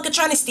motherfucker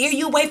trying to steer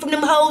you away from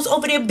them hoes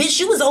over there. Bitch,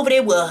 you was over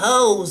there with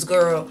hoes,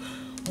 girl.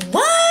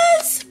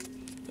 What?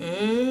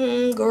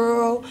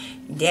 Girl.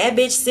 That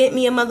bitch sent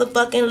me a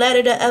motherfucking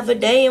letter the other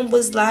day and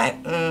was like,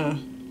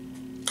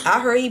 I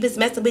heard he was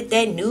messing with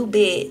that new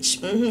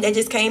bitch that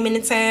just came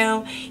into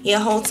town. Yeah,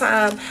 whole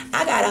time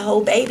I got a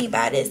whole baby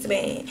by this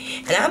man,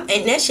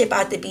 and that shit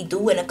about to be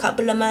due in a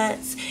couple of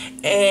months.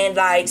 And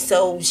like,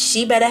 so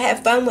she better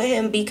have fun with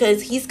him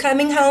because he's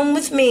coming home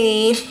with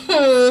me.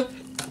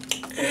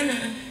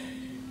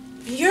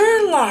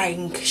 You're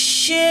like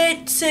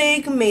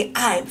shitting me.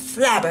 I'm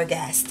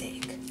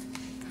flabbergasted.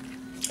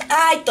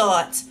 I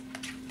thought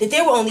that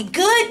there were only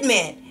good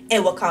men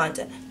in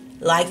Wakanda,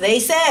 like they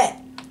said.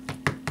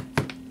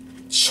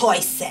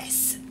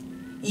 Choices.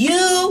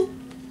 You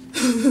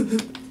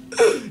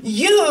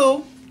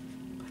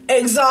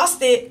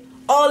exhausted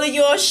all of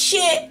your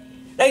shit.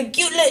 Like,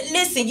 you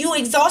listen, you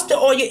exhausted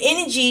all your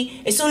energy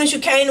as soon as you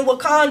came to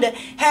Wakanda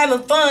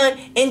having fun,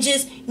 and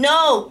just,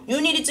 no, you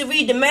needed to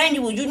read the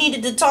manual. You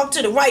needed to talk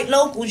to the right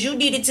locals. You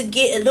needed to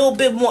get a little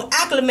bit more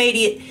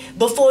acclimated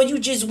before you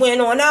just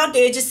went on out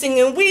there just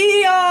singing,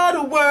 we are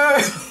the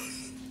world.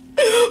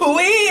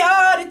 We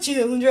are the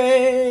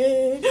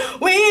children.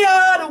 We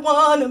are the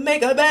one to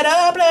make a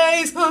better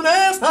place.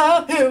 That's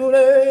our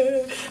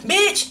beauty.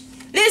 Bitch,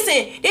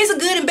 listen, there's a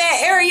good and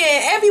bad area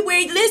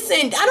everywhere.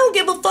 Listen, I don't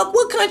give a fuck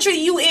what country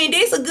you in.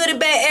 There's a good and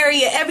bad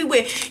area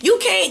everywhere. You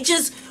can't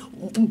just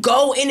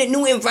go in a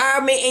new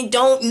environment and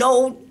don't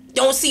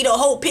see the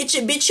whole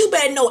picture, bitch. You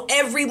better know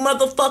every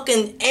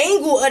motherfucking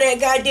angle of that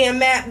goddamn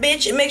map,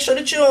 bitch, and make sure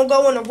that you don't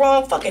go in the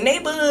wrong fucking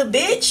neighborhood,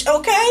 bitch,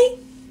 okay?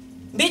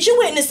 Bitch, you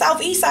went in the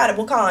southeast side of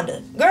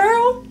Wakanda.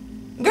 Girl,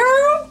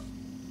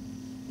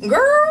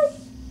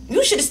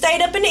 you should have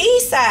stayed up in the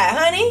east side,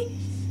 honey.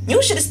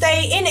 You should have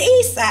stayed in the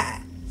east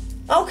side.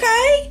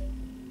 Okay?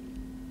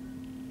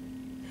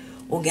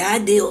 Well,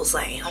 God deals,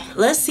 Sam.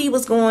 Let's see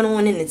what's going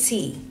on in the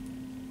tea.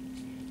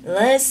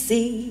 Let's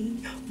see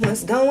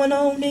what's going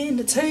on in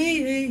the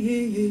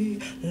tea.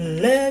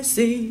 Let's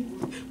see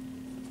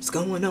what's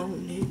going on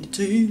in the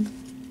tea.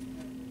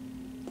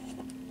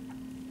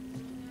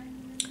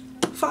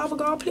 Father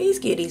God, please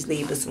give these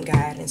Libras some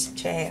guidance,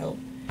 child.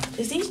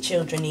 Because these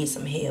children need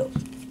some help.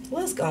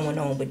 What's going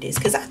on with this?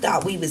 Because I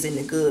thought we was in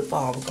the good,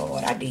 Father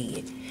God. I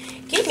did.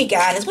 Give me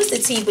guidance. What's the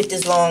tea with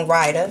this long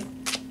rider?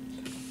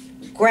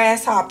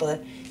 Grasshopper.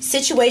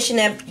 Situation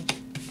that...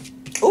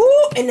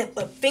 Ooh, and the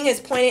fingers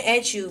pointing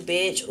at you,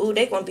 bitch. Ooh,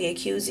 they gonna be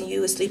accusing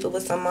you of sleeping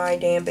with somebody,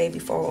 damn baby,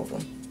 4 of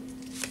them.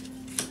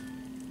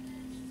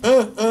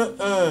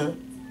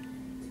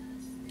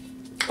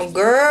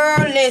 Girl,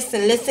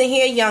 listen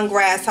here, young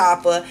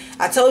grasshopper.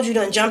 I told you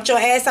don't jump your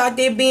ass out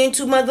there being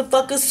too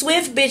motherfucking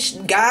swift,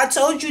 bitch. God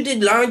told you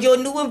to learn your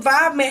new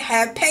environment,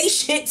 have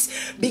patience,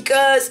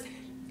 because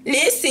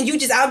listen, you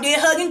just out there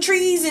hugging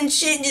trees and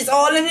shit, just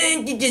all in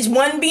it, just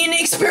one being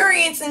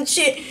experience and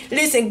shit.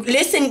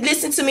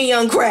 Listen to me,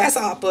 young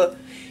grasshopper.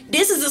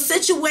 This is a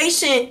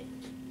situation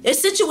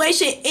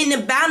in the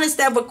balance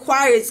that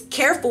requires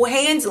careful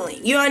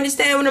handling. You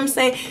understand what I'm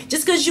saying?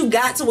 Just because you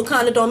got to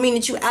Wakanda don't mean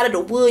that you out of the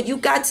wood. You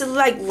got to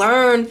like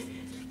learn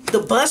the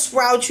bus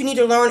route. You need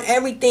to learn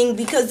everything,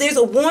 because there's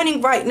a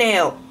warning right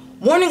now.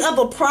 Warning of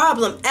a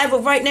problem ever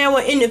right now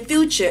or in the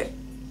future.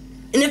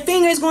 And the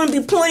finger is going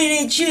to be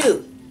pointed at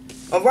you.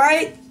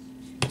 Alright?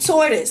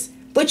 Tortoise.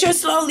 But you're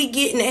slowly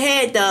getting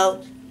ahead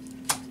though.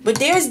 But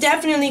there's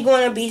definitely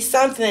going to be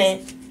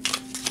something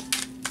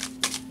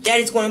that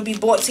is going to be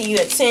brought to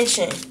your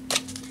attention.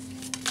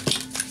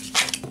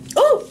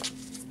 Ooh.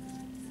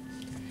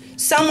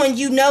 Someone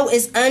you know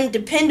is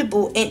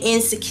undependable and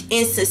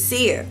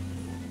insincere.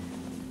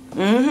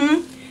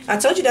 I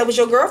told you that was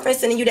your girlfriend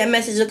sending you that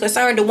message of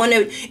concern. The one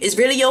that is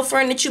really your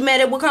friend that you met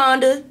at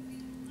Wakanda.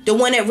 The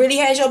one that really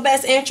has your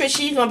best interest.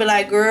 She's going to be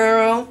like,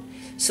 girl,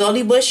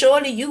 slowly but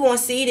surely you going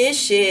to see this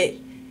shit.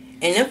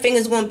 And them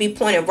fingers going to be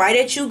pointed right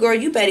at you, girl.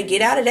 You better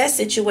get out of that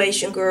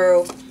situation,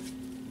 girl.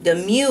 The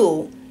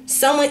mule.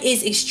 Someone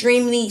is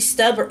extremely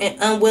stubborn and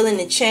unwilling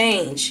to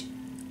change.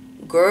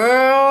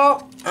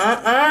 Girl,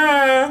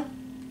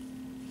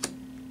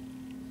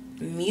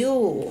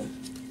 Mule.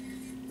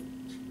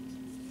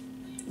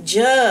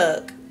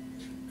 Jug.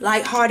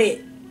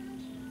 Lighthearted.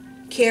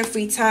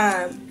 Carefree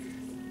time.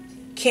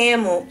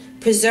 Camel.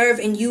 Preserve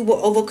and you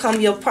will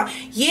overcome your problem.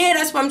 Yeah,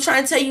 that's what I'm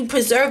trying to tell you.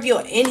 Preserve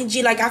your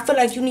energy. Like, I feel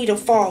like you need to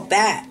fall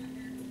back.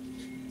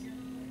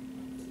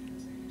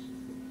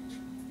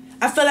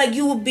 I feel like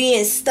you were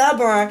being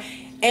stubborn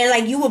and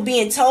like you were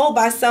being told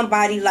by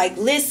somebody like,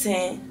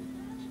 listen,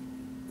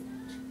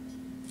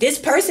 this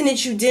person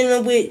that you're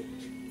dealing with,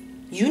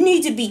 you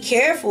need to be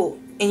careful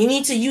and you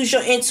need to use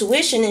your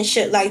intuition and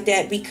shit like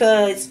that,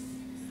 because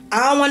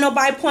I don't want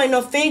nobody pointing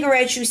no finger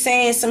at you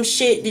saying some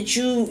shit that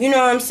you know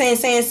what I'm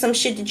saying some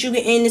shit that you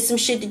get into, some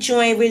shit that you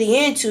ain't really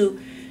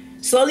into.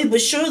 Slowly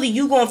but surely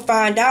you gonna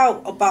find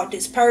out about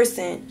this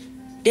person.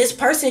 This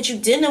person that you're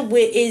dealing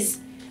with is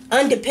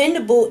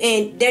undependable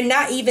and they're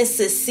not even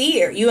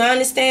sincere. You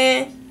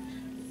understand?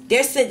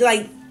 They're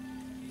like,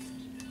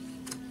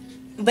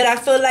 but I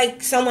feel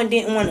like someone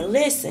didn't want to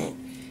listen.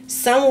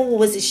 Someone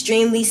was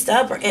extremely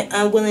stubborn and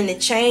unwilling to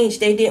change.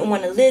 They didn't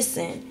want to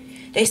listen.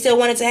 They still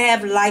wanted to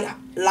have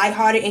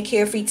lighthearted and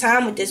carefree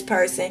time with this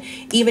person,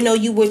 even though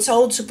you were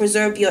told to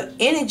preserve your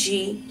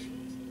energy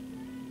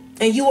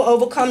and you will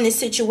overcome this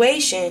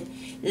situation.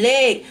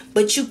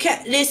 But you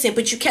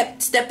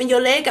kept stepping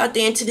your leg out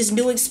there into this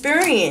new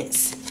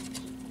experience.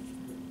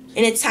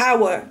 In a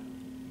tower,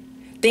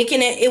 thinking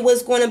that it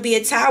was going to be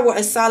a tower,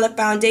 a solid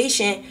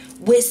foundation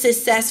with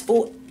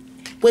successful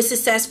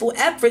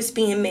efforts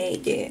being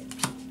made there.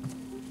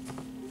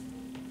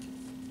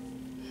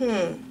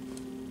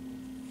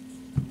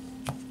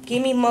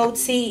 Give me more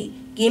tea.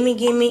 Give me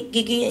more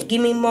tea.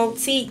 Give me more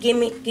tea,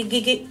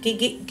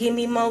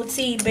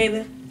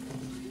 baby.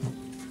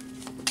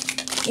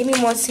 Give me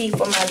more tea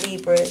for my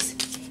Libras.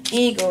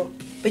 Eagle.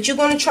 But you're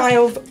going to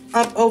triumph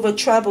over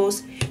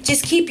troubles.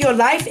 Just keep your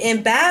life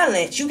in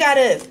balance. You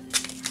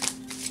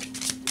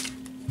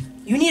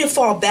need to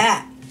fall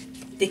back.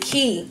 The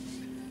key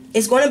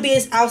is going to be a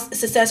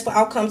successful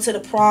outcome to the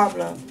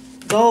problem.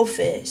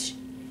 Goldfish.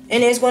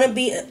 And there's going to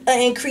be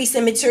an increase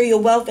in material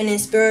wealth and in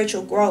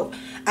spiritual growth.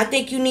 I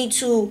think you need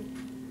to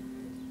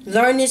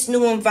learn this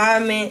new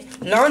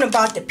environment. Learn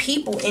about the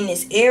people in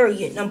this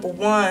area. Number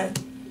one.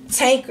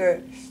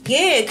 Tanker.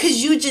 Yeah,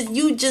 because you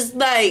just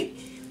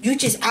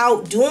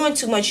out doing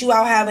too much. You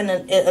out having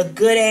a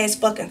good ass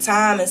fucking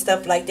time and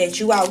stuff like that.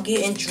 You out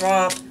getting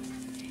drunk.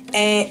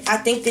 And I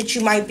think that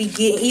you might be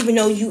getting, even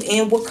though you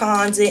in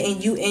Wakanda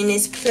and you in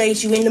this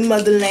place, you in the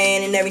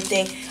motherland and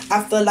everything,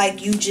 I feel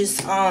like you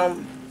just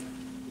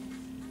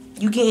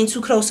you getting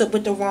too close up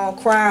with the wrong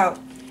crowd,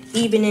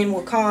 even in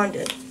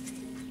Wakanda.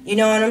 You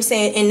know what I'm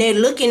saying? And they're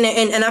looking at,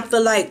 and I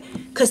feel like,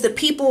 because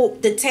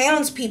the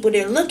townspeople,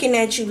 they're looking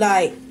at you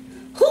like,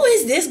 who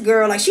is this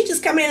girl? Like, she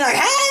just coming in like,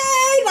 hey,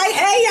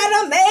 I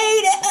done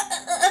made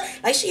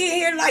it. Like, she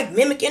here, like,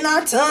 mimicking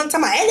our tongue,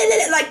 talking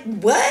about, like,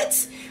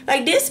 what?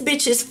 Like, this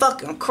bitch is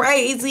fucking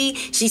crazy.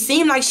 She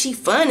seemed like she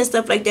fun and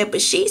stuff like that,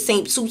 but she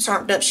seemed too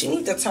turned up. She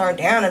needs to turn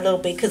down a little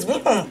bit, because we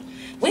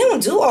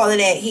don't do all of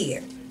that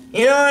here.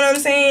 You know what I'm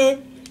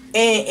saying?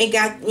 And it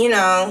got, you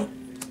know,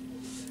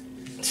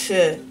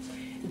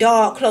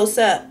 dog close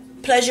up.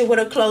 Pleasure with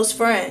a close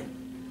friend.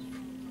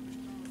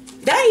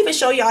 Did I even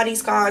show y'all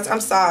these cards?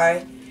 I'm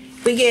sorry.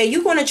 But yeah,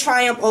 you're going to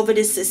triumph over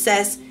this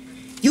success.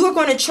 You are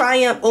going to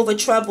triumph over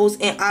troubles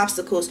and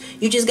obstacles.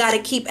 You just got to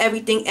keep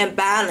everything in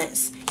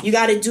balance. You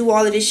got to do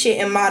all of this shit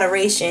in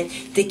moderation.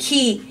 The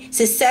key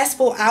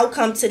successful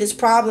outcome to this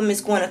problem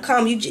is going to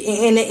come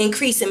in an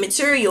increase in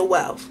material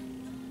wealth.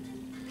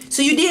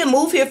 So you didn't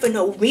move here for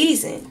no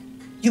reason.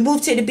 You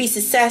moved here to be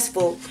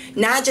successful,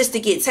 not just to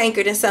get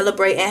tankered and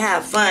celebrate and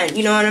have fun.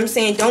 You know what I'm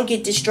saying? Don't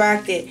get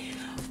distracted.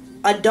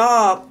 A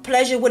dog,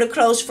 pleasure with a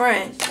close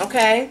friend,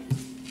 okay?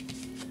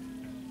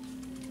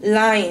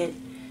 Lion,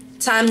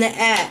 time to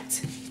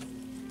act.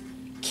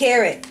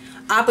 Carrot,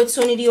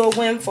 opportunity or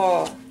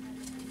windfall.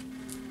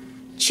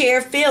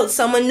 Chair filled,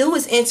 someone new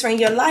is entering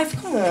your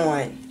life. Come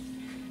on.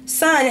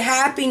 Sun,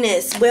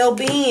 happiness,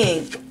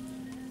 well-being.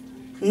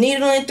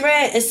 Needle and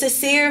thread, a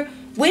sincere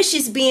wish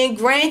is being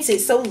granted.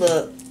 So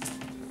look,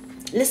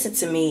 listen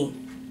to me.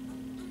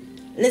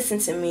 Listen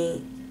to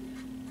me.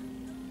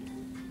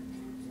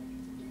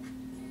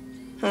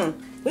 We're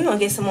going to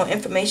get some more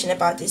information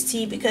about this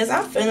tea, because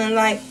I'm feeling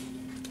like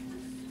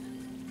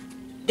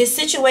the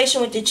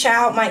situation with the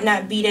child might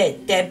not be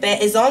that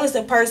bad. As long as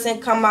the person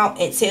come out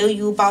and tell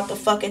you about the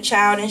fucking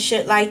child and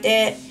shit like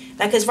that.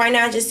 Like, because right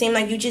now it just seems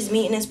like you just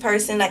meeting this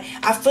person. Like,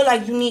 I feel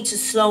like you need to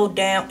slow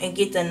down and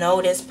get to know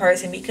this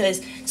person,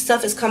 because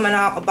stuff is coming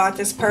out about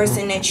this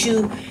person that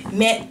you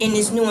met in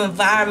this new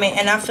environment.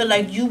 And I feel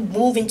like you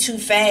moving too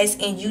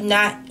fast and you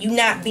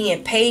not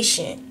being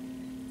patient.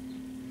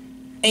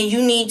 And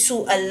you need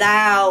to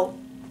allow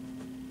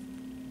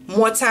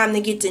more time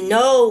to get to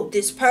know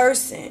this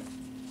person.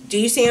 Do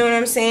you see what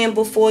I'm saying?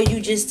 Before you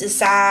just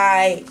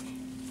decide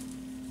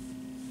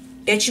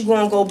that you're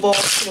going to go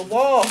balls to the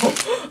wall.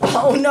 I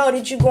don't know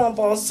that you're going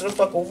balls to the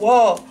fucking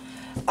wall.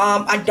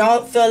 I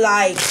don't feel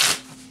like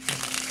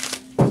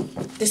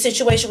the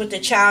situation with the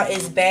child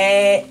is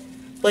bad,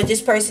 but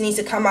this person needs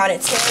to come out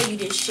and tell you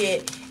this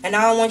shit. And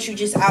I don't want you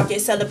just out there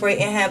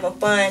celebrating, having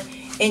fun,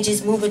 and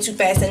just moving too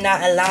fast and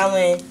not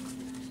allowing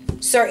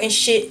certain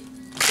shit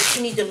that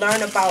you need to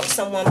learn about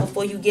someone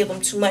before you give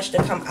them too much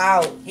to come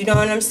out. You know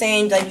what I'm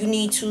saying? Like, you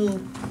need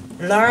to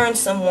learn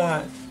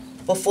someone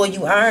before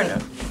you earn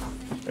them.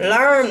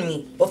 Learn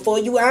me before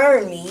you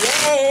earn me.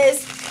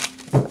 Yes.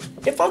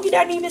 The funky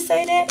didn't even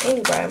say that.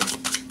 Anyway.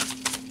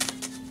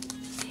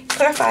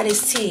 Clarify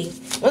this tea.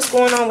 What's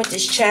going on with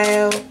this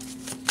child?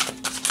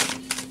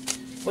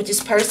 With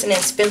this person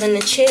that's filling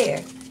the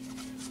chair.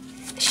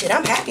 Shit,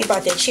 I'm happy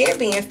about that chair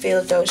being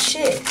filled though.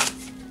 Shit.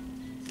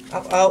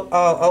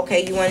 Oh,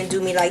 okay, you want to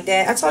do me like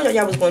that? I told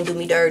y'all was going to do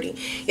me dirty.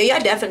 Yeah,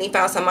 y'all definitely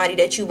found somebody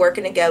that you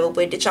working together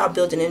with, that y'all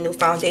building a new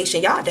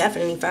foundation. Y'all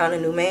definitely found a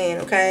new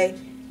man, okay?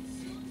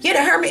 Yeah,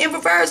 the Hermit in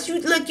reverse.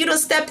 You look, you done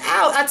stepped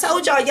out. I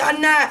told y'all,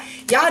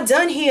 y'all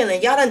done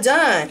healing. Y'all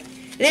done.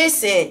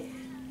 Listen,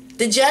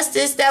 the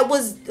justice that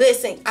was,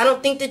 listen, I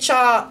don't think that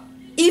y'all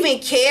even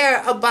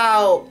care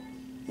about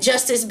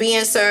justice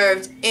being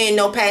served in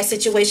no past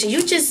situation.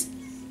 You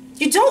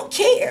don't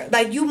care.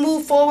 Like, you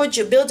move forward.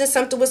 You're building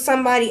something with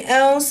somebody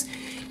else.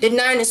 The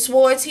Nine of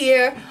Swords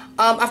here.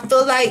 I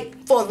feel like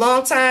for a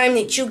long time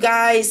that you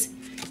guys,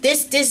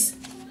 this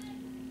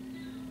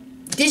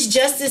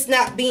justice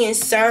not being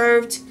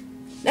served.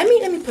 Let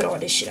me put all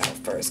this shit out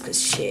first,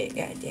 cause shit,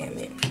 god damn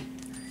it.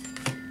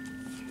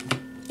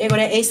 There go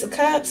that Ace of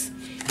Cups.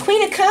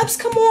 Queen of Cups,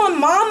 come on,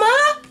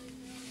 mama.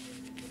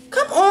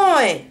 Come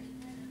on.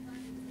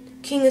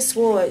 King of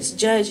Swords,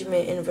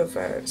 Judgment in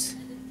reverse.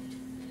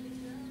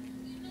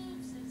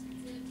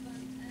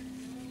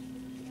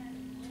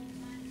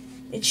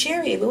 The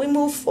Chariot, but we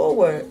move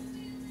forward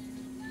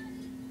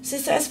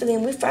successfully,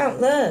 and we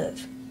found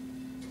love.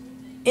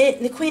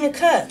 And the Queen of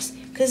Cups,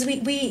 because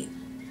we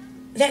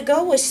let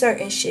go with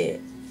certain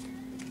shit.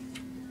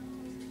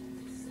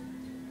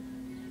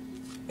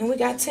 And we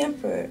got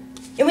tempered.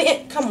 And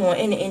we, come on,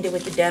 and it ended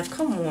with the death.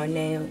 Come on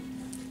now.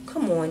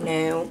 Come on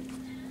now.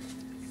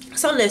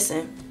 So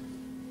listen.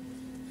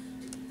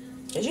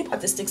 Because you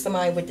about to stick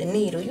somebody with the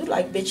needle. You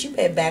like, bitch, you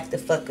better back the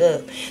fuck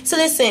up. So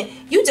listen,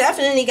 you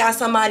definitely got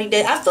somebody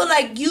that, I feel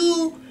like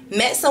you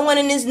met someone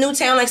in this new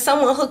town, like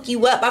someone hooked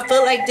you up. I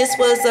feel like this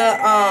was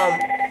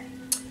a,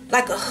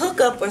 like a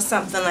hookup or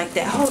something like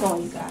that. Hold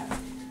on, you guys.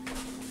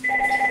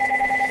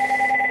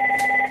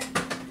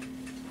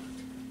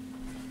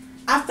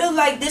 I feel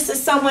like this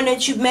is someone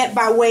that you met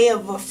by way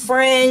of a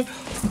friend,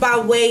 by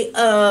way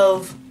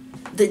of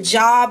the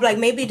job, like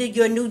maybe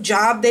your new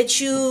job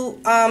that you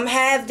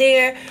have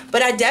there.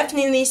 But I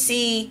definitely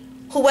see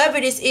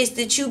whoever this is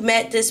that you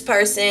met this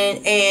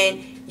person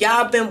and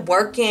y'all been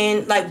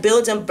working, like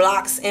building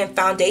blocks and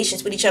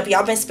foundations with each other.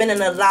 Y'all been spending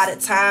a lot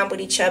of time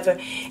with each other.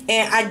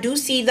 And I do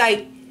see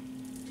like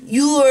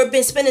you've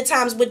been spending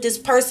times with this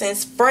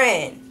person's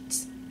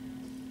friends.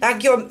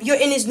 Like you're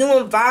in this new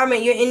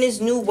environment, you're in this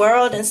new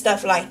world and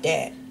stuff like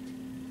that.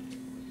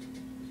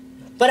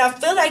 But I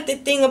feel like the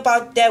thing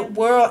about that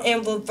world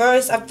in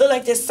reverse, I feel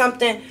like there's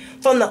something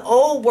from the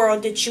old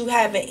world that you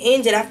haven't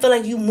ended. I feel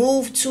like you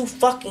move too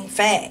fucking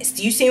fast.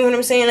 You see what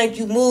I'm saying? Like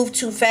you move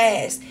too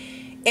fast.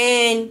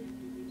 And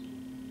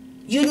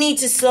you need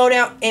to slow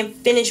down and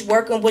finish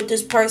working with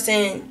this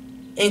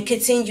person and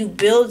continue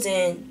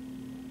building.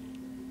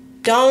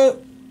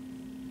 Don't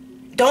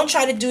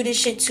try to do this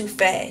shit too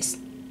fast.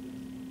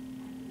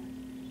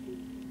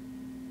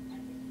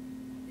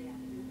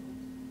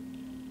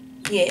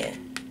 Yeah.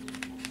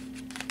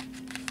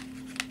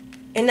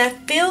 And I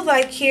feel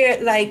like here,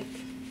 like,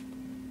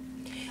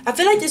 I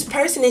feel like this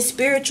person is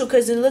spiritual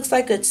because it looks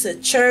like it's a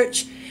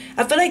church.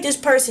 I feel like this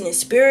person is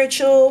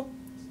spiritual.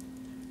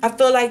 I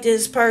feel like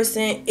this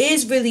person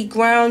is really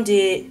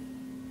grounded.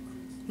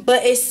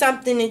 But it's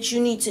something that you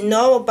need to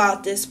know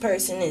about this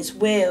person as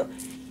well.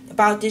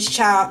 About this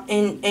child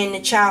and the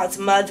child's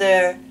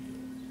mother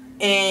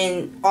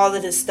and all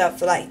of this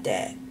stuff like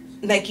that.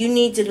 Like, you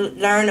need to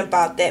learn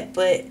about that,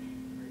 but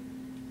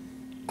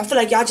I feel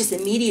like y'all just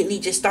immediately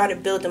just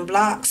started building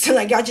blocks.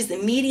 Like, y'all just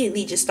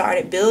immediately just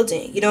started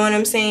building. You know what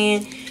I'm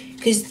saying?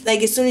 Because,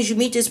 like, as soon as you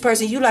meet this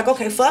person, you like,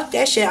 okay, fuck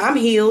that shit. I'm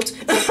healed.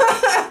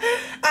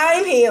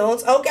 I'm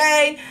healed,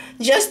 okay?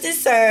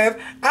 Justice served.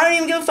 I don't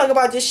even give a fuck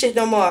about this shit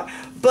no more.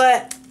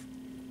 But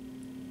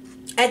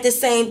at the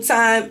same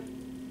time,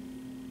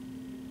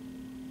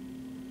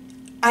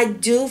 I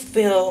do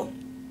feel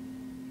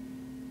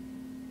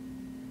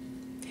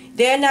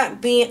there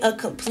not being a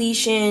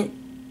completion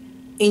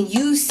and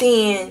you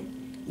seeing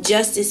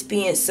justice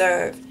being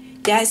served,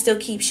 that still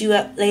keeps you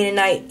up late at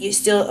night. You're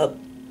still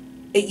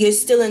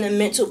in a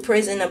mental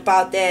prison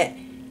about that,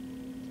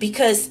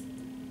 because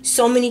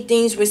so many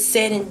things were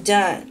said and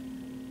done.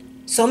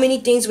 So many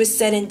things were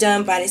said and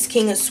done by this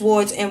King of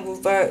Swords in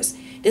reverse.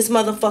 This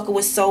motherfucker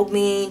was so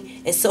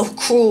mean and so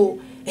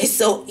cruel and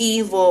so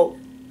evil.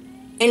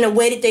 And the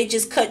way that they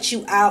just cut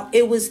you out,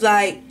 it was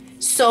like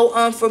so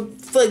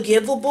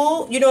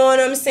unforgivable. You know what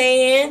I'm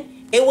saying?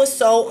 It was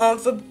so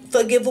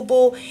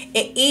unforgivable.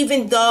 And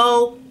even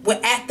though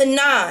we're at the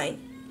 9,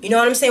 you know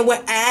what I'm saying?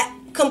 We're at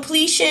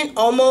completion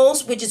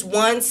almost, which is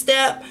one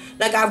step.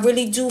 Like, I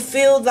really do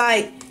feel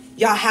like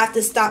y'all have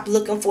to stop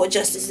looking for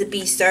justice to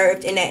be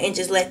served and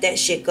just let that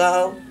shit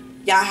go.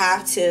 Y'all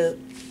have to.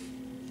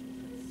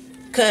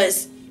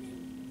 Because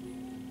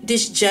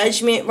this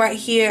judgment right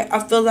here, I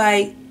feel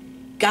like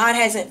God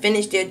hasn't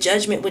finished their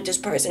judgment with this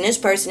person. This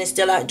person is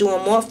still out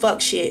doing more fuck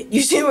shit.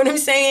 You see what I'm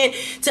saying?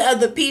 To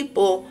other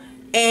people.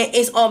 And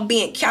it's all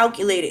being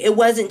calculated. It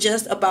wasn't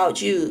just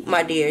about you,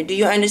 my dear. Do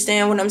you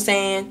understand what I'm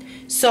saying?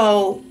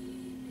 So,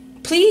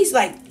 please,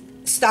 like,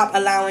 stop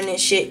allowing this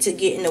shit to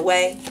get in the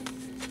way.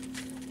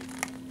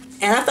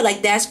 And I feel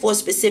like that's for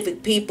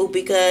specific people,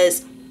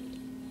 because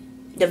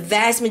the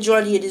vast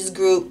majority of this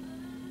group,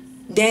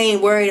 they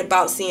ain't worried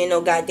about seeing no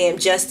goddamn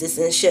justice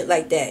and shit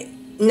like that.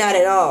 Not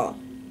at all.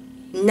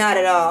 Not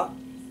at all.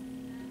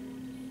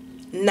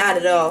 Not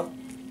at all.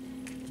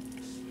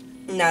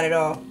 Not at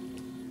all.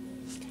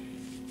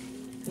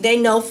 They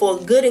know for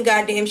good and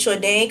goddamn sure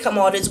they ain't come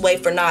all this way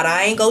for naught.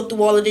 I ain't go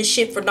through all of this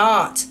shit for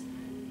naught.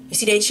 You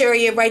see that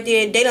chariot right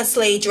there? They done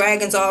slayed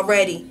dragons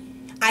already.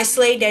 I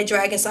slayed that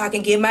dragon so I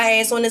can get my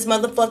ass on this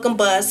motherfucking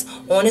bus,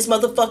 on this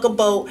motherfucking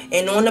boat,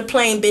 and on the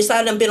plane, bitch.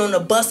 I done been on the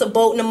bus, a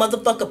boat, and the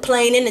motherfucking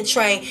plane, and the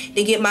train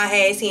to get my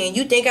ass here. And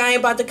you think I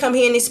ain't about to come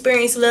here and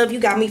experience love? You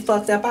got me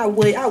fucked up. I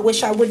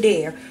wish I would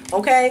dare.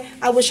 Okay?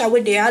 I wish I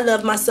would dare. I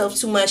love myself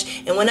too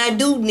much. And when I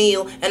do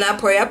kneel and I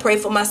pray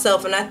for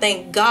myself. And I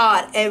thank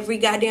God every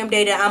goddamn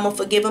day that I'm a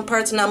forgiving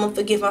person. I'm a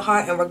forgiving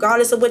heart. And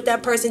regardless of what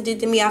that person did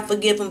to me, I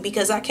forgive them,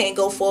 because I can't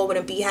go forward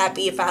and be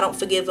happy if I don't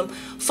forgive them.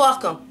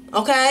 Fuck them.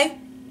 Okay?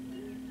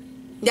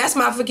 That's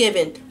my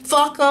forgiving.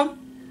 Fuck them.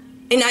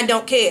 And I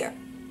don't care.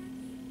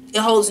 It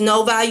holds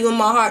no value in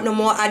my heart no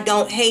more. I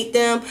don't hate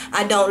them.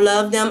 I don't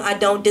love them. I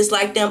don't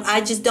dislike them. I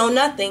just don't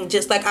nothing.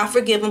 Just like I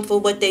forgive them for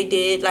what they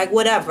did. Like,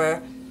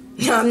 whatever.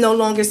 I'm no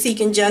longer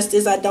seeking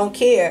justice. I don't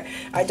care.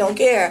 I don't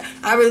care.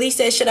 I release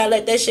that shit. I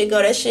let that shit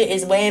go. That shit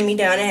is weighing me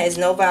down. It has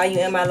no value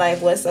in my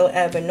life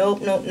whatsoever.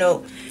 Nope, nope,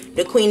 nope.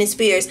 The Queen of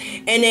Spears.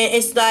 And then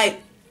it's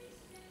like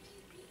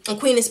a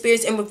Queen of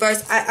Spears in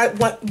reverse. I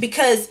want,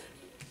 because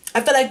I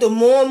feel like the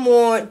more and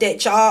more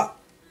that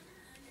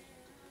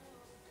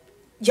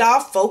y'all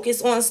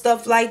focus on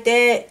stuff like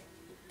that,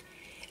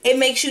 it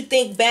makes you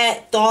think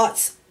bad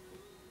thoughts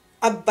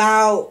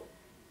about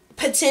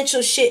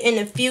potential shit in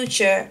the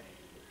future.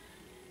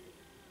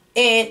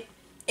 And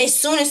as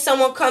soon as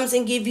someone comes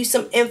and give you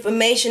some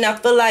information, I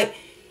feel like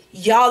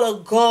y'all will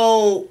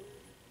go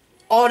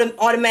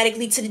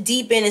automatically to the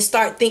deep end and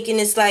start thinking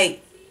it's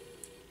like,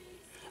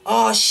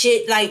 oh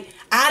shit, like,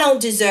 I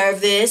don't deserve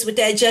this, with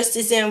that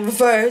justice in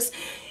reverse.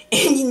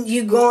 and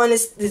you going to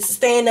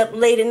stand up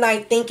late at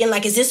night thinking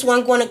like, is this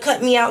one going to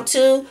cut me out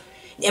too?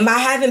 Am I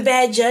having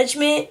bad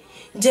judgment?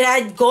 Did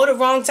I go the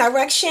wrong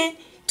direction?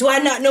 Do I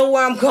not know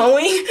where I'm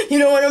going? You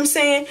know what I'm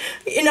saying?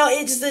 You know,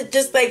 it's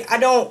just like, I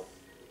don't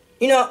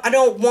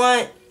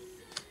want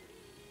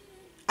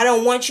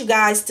you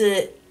guys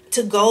to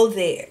go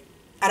there.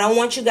 I don't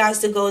want you guys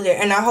to go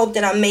there. And I hope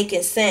that I'm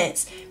making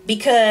sense,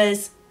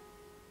 because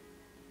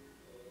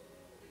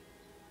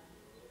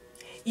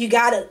you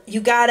gotta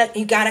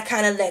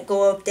kind of let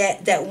go of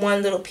that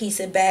one little piece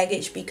of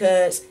baggage,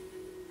 because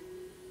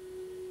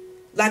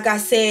like I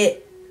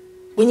said,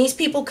 when these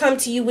people come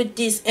to you with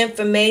this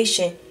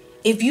information,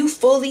 if you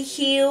fully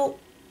heal,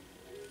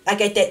 like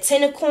at that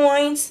 10 of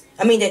coins,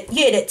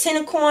 that 10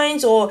 of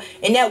coins, or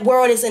and that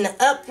world is in the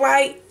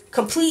upright,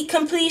 complete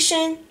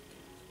completion,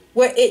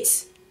 where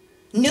it's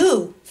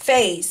new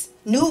phase,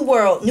 new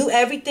world, new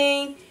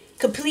everything,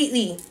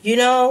 completely, you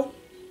know.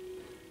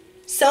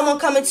 Someone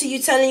coming to you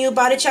telling you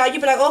about a child,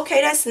 you be like,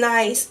 okay, that's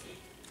nice.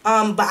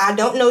 But I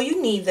don't know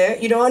you neither.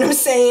 You know what I'm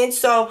saying?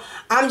 So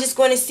I'm just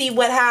going to see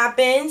what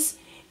happens.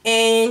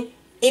 And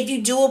if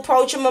you do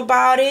approach them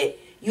about it,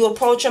 you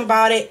approach them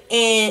about it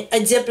in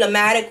a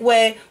diplomatic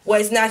way, where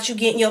it's not you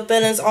getting your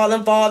feelings all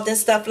involved and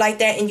stuff like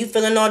that, and you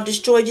feeling all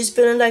destroyed, just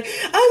feeling like,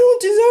 I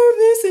don't deserve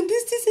this and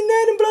this and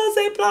that and blah,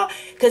 blah, blah.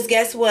 Because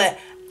guess what?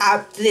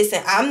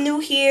 Listen, I'm new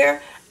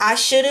here. I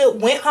should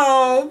have went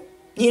home,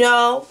 you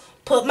know,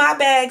 put my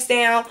bags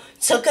down,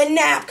 took a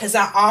nap, because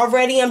I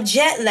already am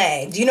jet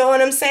lagged. You know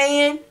what I'm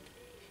saying?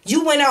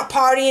 You went out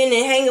partying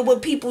and hanging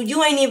with people.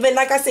 You ain't even,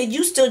 like I said,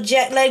 you still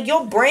jet lagged.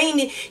 Your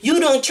brain, you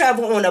don't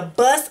travel on a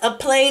bus, a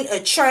plane, a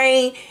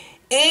train,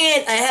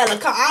 and a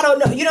helicopter. I don't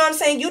know. You know what I'm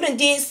saying? You done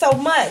did so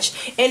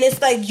much. And it's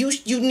like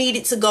you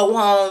needed to go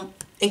home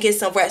and get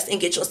some rest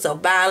and get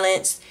yourself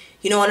balanced.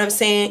 You know what I'm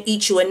saying?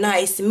 Eat you a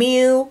nice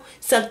meal.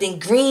 Something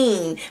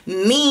green,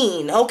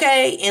 mean,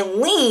 okay? And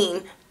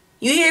lean.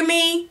 You hear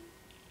me?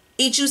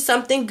 Eat you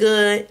something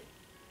good.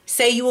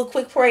 Say you a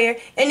quick prayer.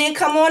 And then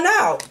come on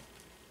out.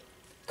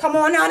 Come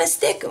on out and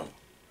stick them.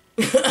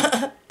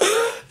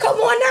 Come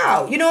on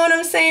out. You know what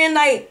I'm saying?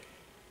 Like,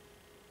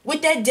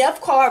 with that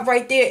death card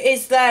right there,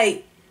 it's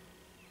like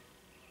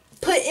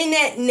putting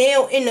that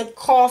nail in the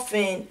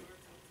coffin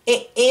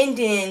and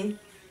ending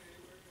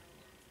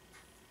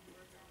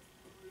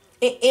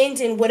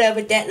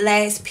whatever that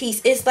last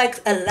piece. It's like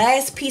a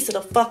last piece of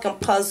the fucking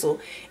puzzle.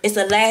 It's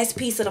the last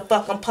piece of the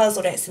fucking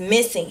puzzle that's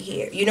missing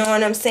here. You know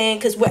what I'm saying?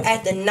 Because we're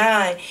at the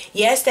 9.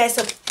 Yes, that's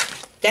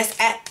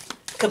at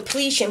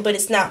completion, but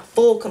it's not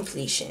full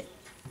completion.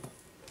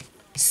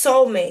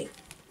 Soulmate.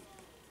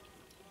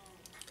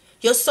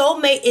 Your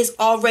soulmate is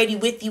already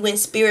with you in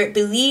spirit.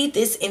 Believe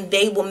this and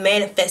they will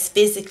manifest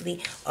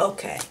physically.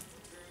 Okay.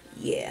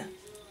 Yeah.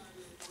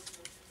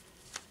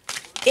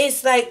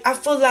 It's like, I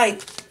feel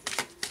like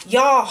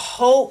y'all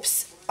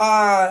hopes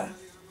are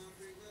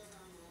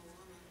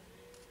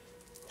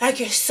like,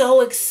 you're so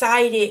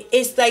excited.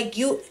 It's like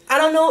I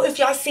don't know if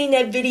y'all seen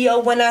that video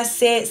when I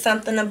said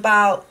something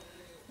about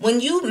when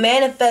you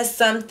manifest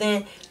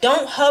something,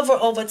 don't hover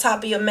over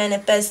top of your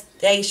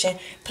manifestation.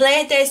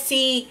 Plant that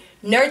seed,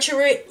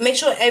 nurture it. Make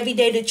sure every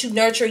day that you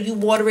nurture it, you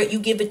water it, you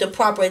give it the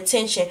proper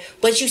attention.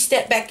 But you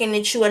step back and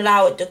that you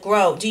allow it to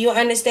grow. Do you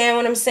understand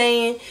what I'm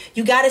saying?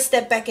 You got to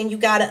step back and you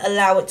got to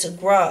allow it to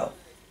grow.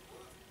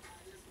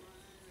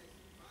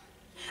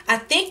 I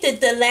think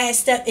that the last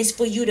step is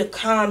for you to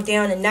calm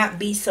down and not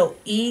be so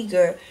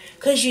eager.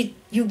 Because you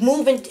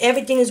moving,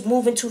 everything is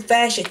moving too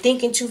fast. You're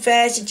thinking too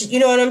fast. You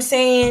know what I'm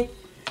saying?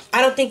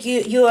 I don't think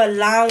you're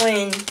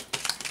allowing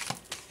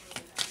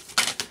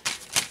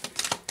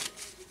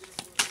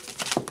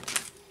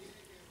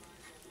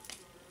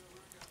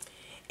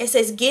it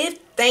says, give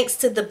thanks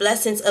to the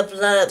blessings of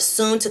love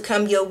soon to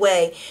come your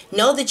way.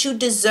 Know that you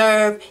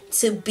deserve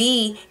to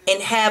be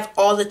and have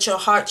all that your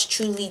heart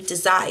truly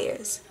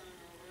desires.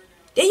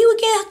 There you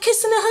again,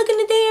 kissing and hugging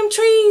the damn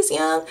trees,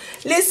 y'all.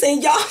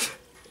 Listen,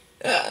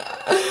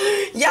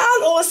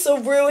 y'all on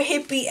some real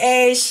hippie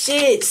ass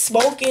shit.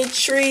 Smoking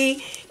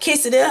tree,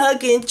 kissing and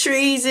hugging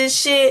trees and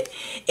shit.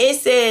 It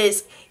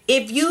says,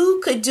 if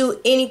you could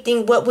do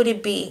anything, what would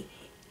it be?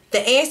 The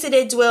answer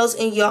that dwells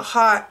in your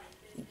heart,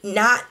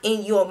 not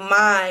in your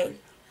mind.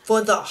 For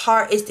the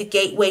heart is the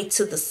gateway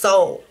to the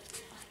soul.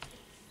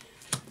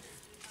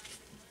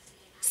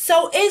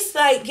 So it's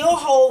like your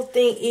whole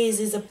thing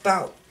is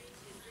about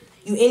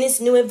you in this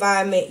new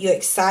environment. You're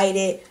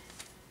excited.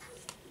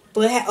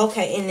 But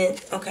okay, and then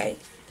okay.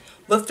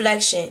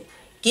 Reflection.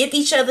 Give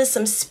each other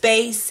some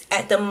space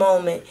at the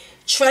moment.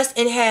 Trust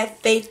and have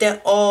faith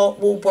that all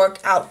will work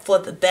out for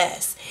the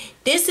best.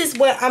 This is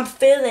what I'm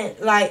feeling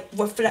like.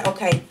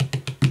 Okay.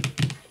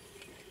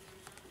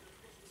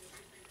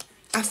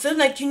 I feel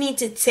like you need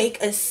to take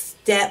a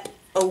step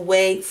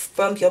away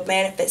from your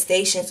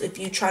manifestations if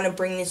you're trying to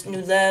bring this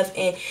new love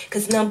in.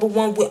 Because number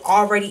one, we're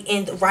already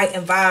in the right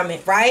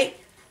environment, right?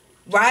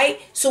 Right?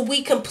 So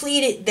we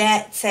completed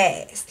that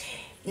task.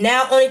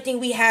 Now, only thing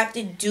we have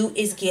to do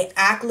is get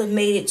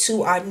acclimated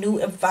to our new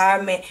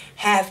environment,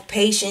 have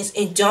patience,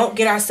 and don't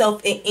get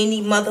ourselves in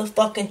any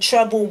motherfucking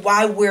trouble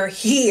while we're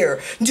here.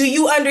 Do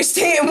you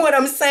understand what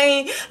I'm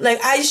saying?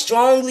 Like, I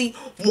strongly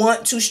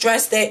want to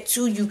stress that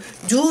to you.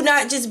 Do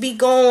not just be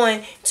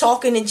going,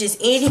 talking to just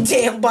any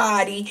damn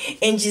body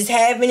and just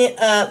having it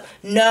up.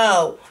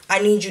 No, I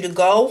need you to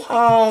go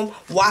home,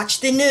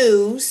 watch the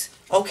news,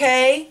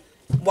 okay?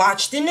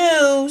 Watch the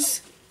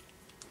news.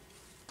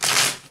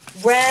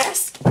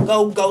 Rest,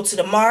 go to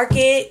the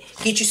market,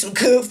 get you some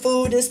good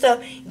food and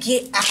stuff.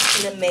 Get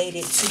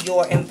acclimated to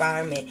your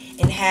environment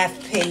and have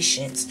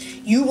patience.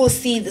 You will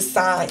see the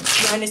signs.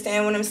 You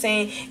understand what I'm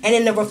saying? And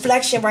then the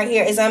reflection right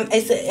here is I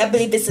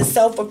believe it's a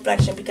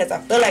self-reflection, because I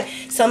feel like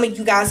some of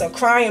you guys are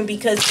crying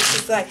because it's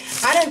just like,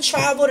 I done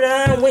traveled and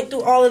I done went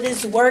through all of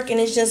this work, and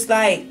it's just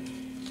like,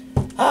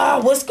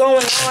 what's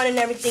going on and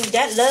everything.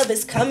 That love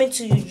is coming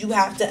to you. You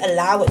have to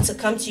allow it to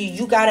come to you.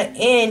 You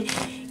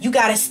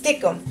gotta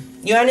stick them.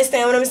 You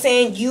understand what I'm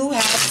saying? You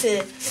have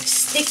to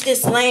stick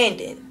this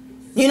landing.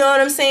 You know what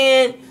I'm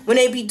saying? When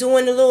they be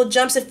doing the little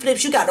jumps and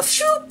flips, you gotta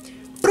shoot,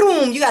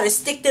 boom. You gotta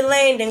stick the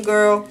landing,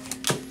 girl.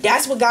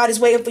 That's what God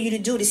is waiting for you to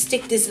do, to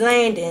stick this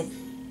landing.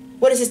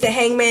 What is this? The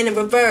Hangman in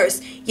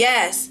reverse.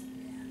 Yes.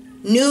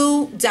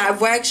 New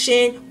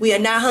direction. We are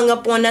not hung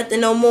up on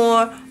nothing no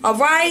more. All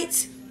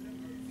right?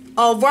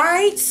 All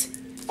right?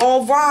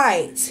 All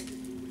right.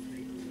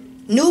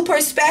 New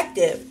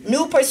perspective.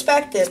 New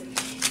perspective.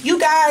 You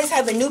guys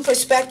have a new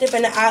perspective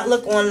and an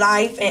outlook on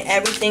life and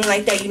everything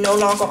like that. You no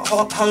longer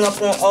hung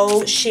up on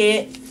old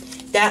shit.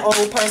 That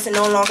old person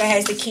no longer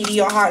has the key to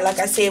your heart. Like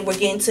I said, we're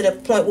getting to the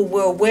point where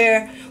we're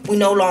aware. We're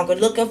no longer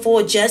looking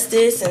for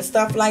justice and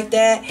stuff like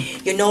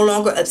that. You're no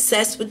longer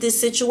obsessed with this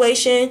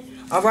situation.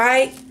 All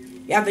right?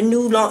 You have a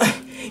new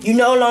you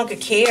no longer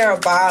care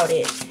about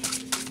it.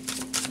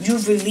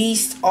 You've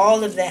released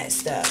all of that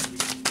stuff.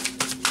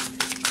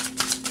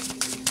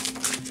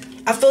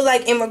 I feel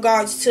like in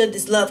regards to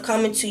this love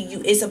coming to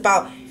you, it's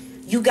about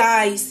you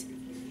guys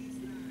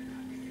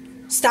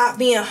stop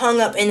being hung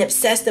up and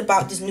obsessed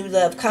about this new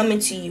love coming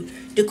to you.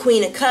 The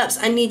Queen of Cups.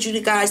 I need you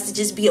guys to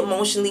just be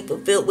emotionally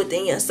fulfilled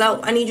within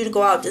yourself. I need you to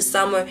go out this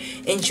summer,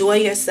 enjoy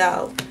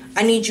yourself.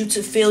 I need you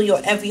to feel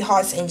your every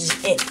heart's and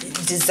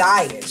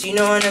desires. You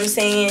know what I'm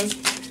saying?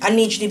 I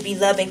need you to be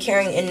loving,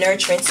 caring, and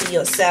nurturing to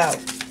yourself.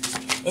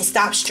 And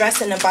stop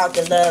stressing about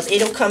the love.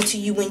 It'll come to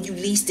you when you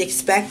least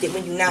expect it,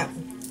 when you're not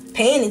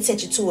paying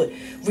attention to it.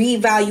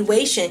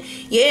 Reevaluation.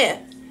 Yeah.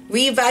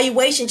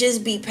 Reevaluation.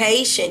 Just be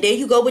patient. There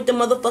you go with the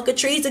motherfucker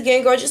trees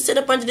again, girl. Just sit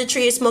up under the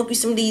tree and smoke you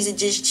some leaves and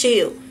just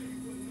chill.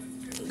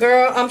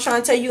 Girl, I'm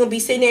trying to tell you, gonna be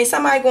sitting there and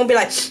somebody gonna be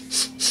like,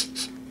 is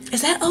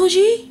that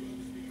OG?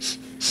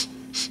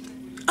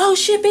 Oh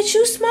shit, bitch,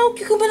 you smoke?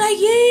 You gonna be like,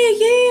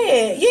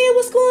 yeah,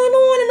 what's going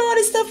on and all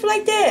this stuff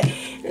like that.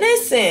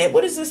 Listen,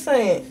 what is this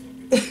saying?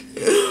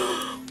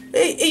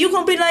 You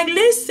gonna be like,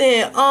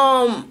 listen,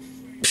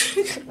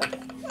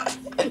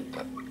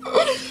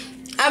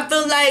 I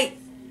feel like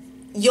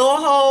your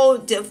whole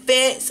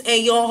defense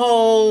and your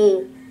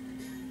whole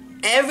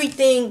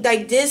everything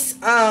like this,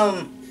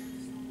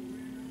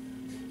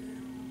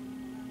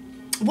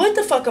 what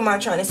the fuck am I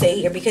trying to say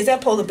here? Because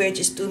that polar bear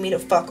just threw me the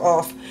fuck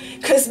off.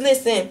 Because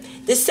listen,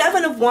 the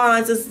Seven of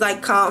Wands is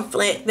like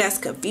conflict, that's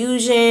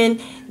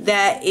confusion,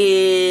 that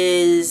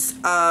is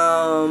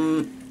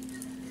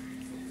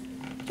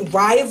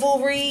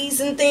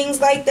rivalries and things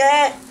like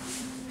that.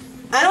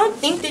 I don't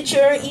think that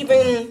you're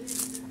even,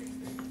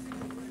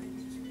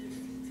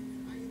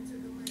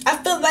 I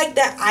feel like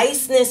that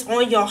iceness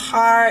on your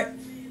heart,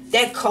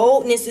 that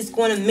coldness is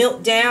going to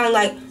melt down.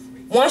 Like,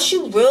 once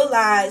you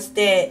realize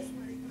that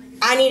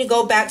I need to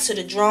go back to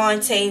the drawing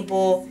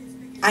table,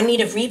 I need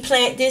to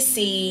replant this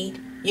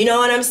seed, you know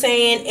what I'm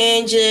saying?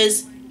 And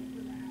just,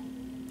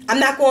 I'm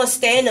not going to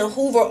stand and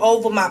hoover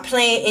over my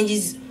plant and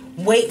just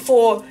wait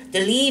for the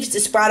leaves to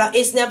sprout out.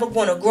 It's never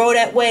going to grow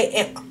that way.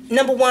 And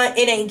number one,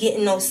 it ain't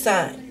getting no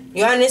sun.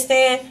 You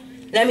understand?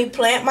 Let me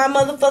plant my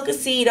motherfucker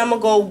seed. I'm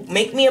going to go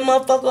make me a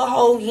motherfucker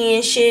hoagie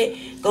and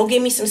shit. Go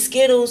get me some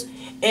Skittles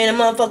and a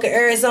motherfucker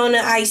Arizona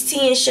iced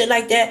tea and shit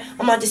like that.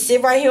 I'm about to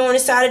sit right here on the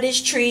side of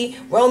this tree,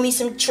 roll me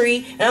some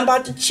tree, and I'm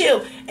about to chill.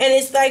 And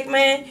it's like,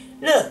 man,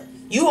 look,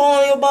 you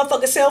on your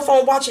motherfucking cell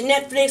phone watching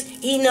Netflix,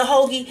 eating a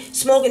hoagie,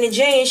 smoking a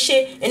J and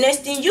shit, and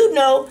next thing you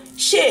know,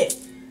 shit,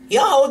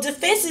 your whole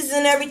defenses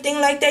and everything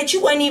like that,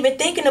 you wasn't even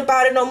thinking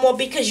about it no more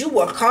because you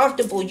were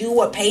comfortable, you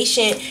were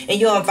patient in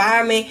your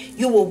environment,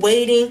 you were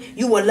waiting,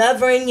 you were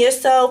loving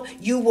yourself,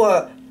 you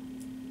were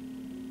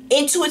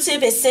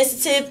intuitive and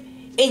sensitive,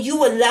 and you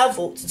were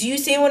leveled. Do you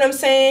see what I'm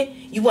saying?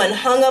 You wasn't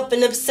hung up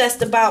and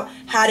obsessed about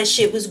how the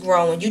shit was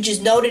growing. You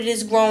just know that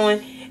it's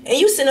growing, and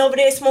you sitting over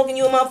there smoking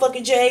you a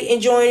motherfucking J,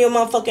 enjoying your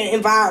motherfucking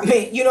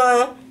environment, you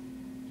know?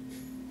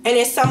 And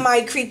then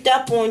somebody creeped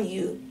up on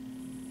you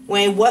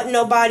when wasn't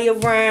nobody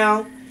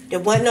around, there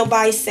wasn't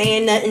nobody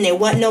saying nothing, there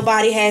wasn't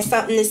nobody had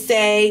something to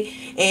say,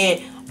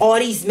 and all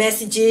these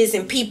messages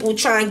and people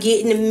trying to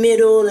get in the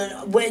middle, and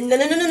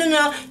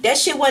no, that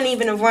shit wasn't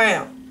even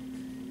around.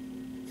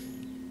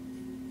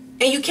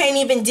 And you can't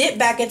even dip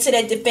back into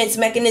that defense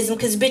mechanism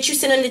because, bitch, you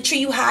sit on the tree,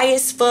 you high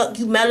as fuck,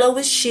 you mellow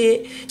as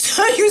shit.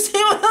 So you see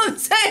what I'm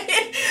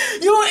saying?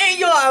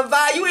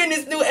 You in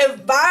this new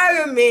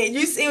environment.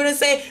 You see what I'm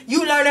saying?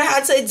 You learning how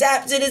to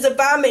adapt to this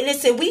environment.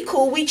 Listen, we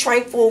cool, we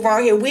tranquil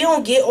around here. We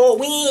don't get all,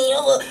 we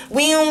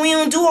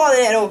don't do all of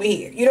that over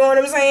here. You know what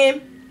I'm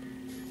saying?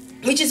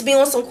 We just be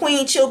on some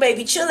queen, chill,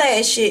 baby, chill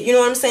ass shit. You know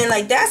what I'm saying?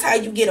 Like, that's how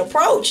you get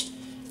approached.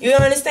 You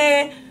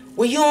understand?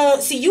 Well, you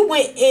don't, see, you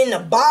went in the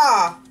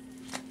bar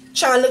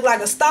trying to look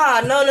like a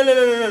star. No.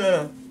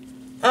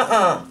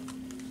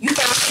 You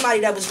found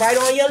somebody that was right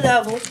on your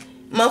level.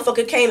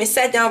 Motherfucker came and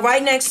sat down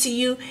right next to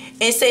you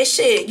and said,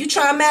 shit, you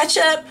trying to match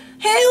up?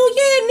 Hell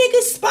yeah,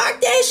 nigga,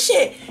 spark that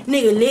shit.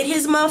 Nigga lit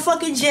his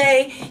motherfucking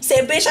J.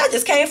 Said, bitch, I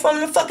just came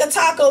from the fucking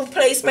taco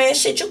place, man.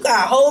 Shit, you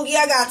got hoagie,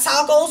 I got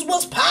tacos.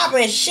 What's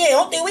poppin'? Shit, I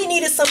don't think we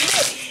needed some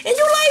milk. And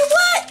you like,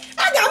 what?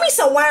 I got me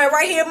some wine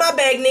right here in my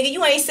bag, nigga.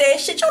 You ain't said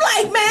shit. You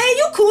like, man,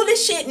 you cool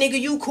as shit, nigga.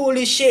 You cool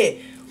as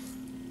shit.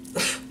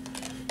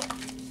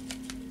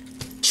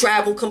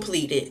 Travel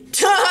completed.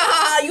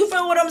 You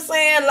feel what I'm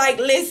saying? Like,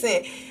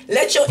 listen,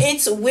 let your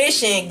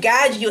intuition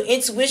guide you. Your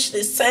intuition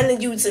is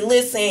telling you to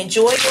listen,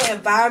 enjoy your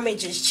environment,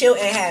 just chill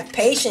and have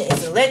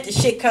patience and let the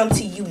shit come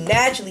to you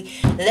naturally.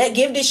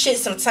 Give this shit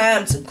some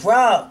time to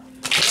grow.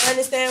 You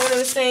understand what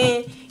I'm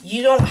saying?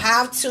 You don't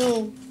have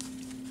to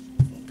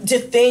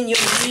defend your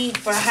need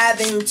for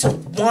having to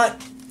want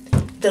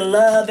the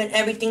love and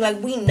everything. Like,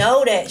 we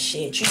know that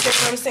shit. You feel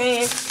what I'm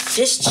saying?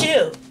 Just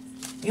chill.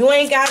 You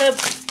ain't gotta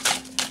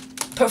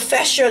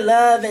profess your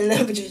love and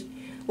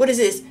what is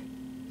this?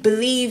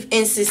 Believe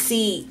and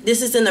succeed.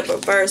 This is in the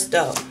reverse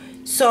though.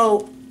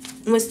 So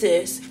what's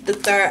this? The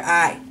third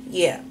eye.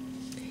 Yeah.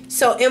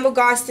 So in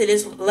regards to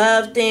this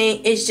love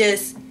thing, it's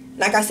just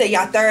like I said,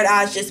 y'all third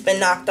eye's just been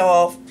knocked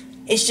off.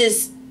 It's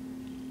just,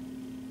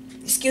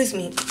 excuse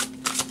me,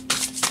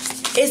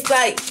 it's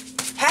like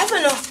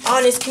having an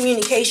honest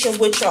communication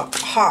with your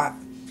heart.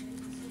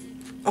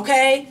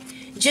 Okay?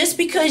 Just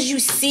because you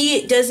see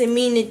it doesn't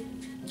mean that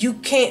you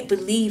can't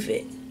believe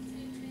it.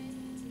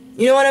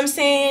 You know what I'm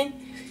saying?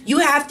 You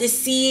have to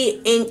see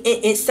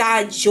it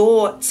inside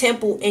your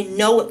temple and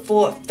know it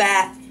for a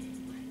fact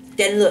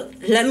that, look,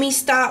 let me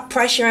stop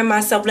pressuring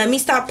myself. Let me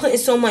stop putting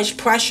so much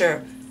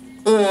pressure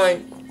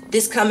on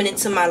this coming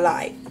into my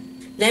life.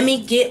 Let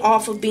me get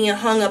off of being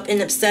hung up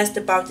and obsessed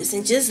about this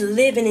and just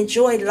live and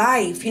enjoy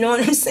life. You know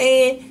what I'm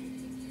saying?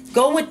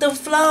 Go with the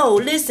flow.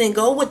 Listen,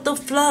 go with the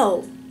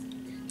flow.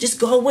 Just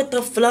go with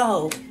the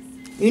flow.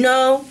 You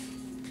know?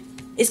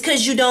 It's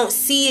because you don't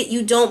see it,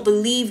 you don't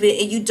believe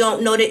it, and you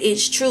don't know that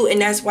it's true,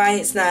 and that's why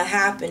it's not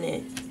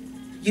happening.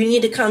 You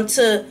need to come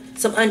to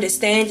some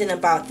understanding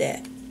about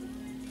that.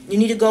 You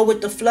need to go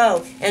with the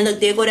flow. And look,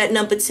 there go that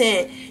number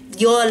 10.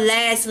 Your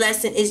last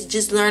lesson is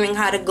just learning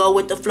how to go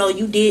with the flow.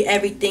 You did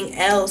everything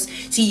else.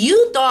 See,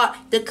 you thought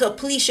the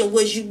completion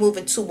was you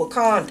moving to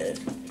Wakanda.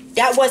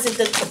 That wasn't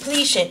the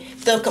completion.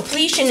 The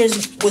completion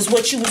was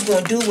what you was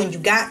going to do when you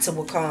got to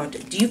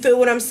Wakanda. Do you feel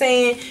what I'm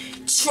saying?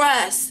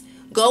 Trust.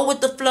 Go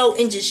with the flow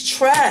and just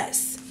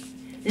trust.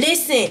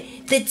 Listen,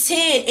 the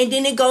 10, and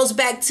then it goes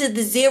back to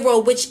the 0,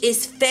 which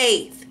is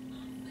faith.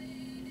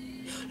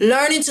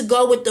 Learning to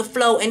go with the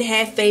flow and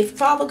have faith.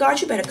 Father God,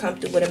 you better come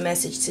through with a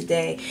message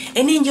today.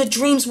 And then your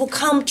dreams will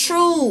come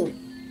true.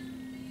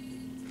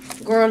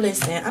 Girl,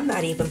 listen, I'm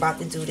not even about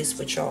to do this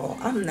with y'all.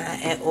 I'm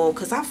not at all,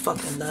 because I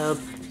fucking love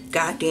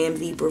goddamn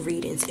Libra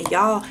readings. And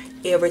y'all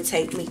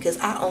irritate me, because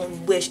I only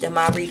wish that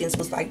my readings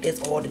was like this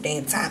all the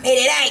damn time. And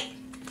it ain't.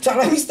 So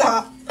let me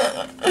stop.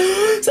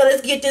 So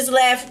let's get this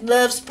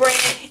love spread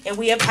and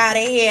we up out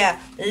of here.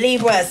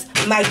 Libras,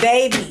 my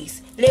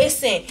babies.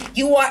 Listen,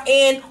 you are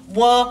in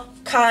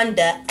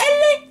Wakanda.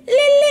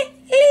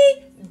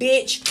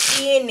 Bitch,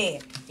 be in there.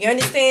 You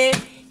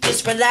understand?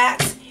 Just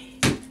relax.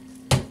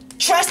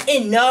 Trust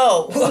and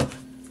know.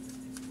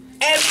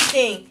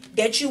 Everything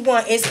that you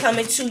want is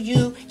coming to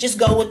you. Just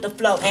go with the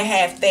flow and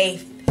have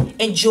faith.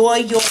 Enjoy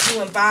your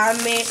new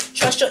environment.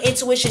 Trust your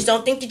intuitions.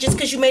 Don't think that just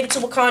because you made it to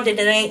Wakanda that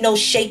there ain't no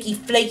shaky,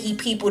 flaky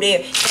people there.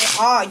 There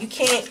are. You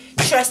can't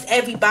trust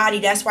everybody.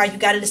 That's why you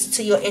got to listen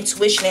to your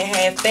intuition and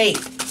have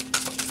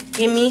faith.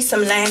 Give me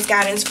some last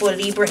guidance for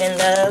Libra in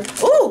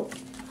love. Ooh.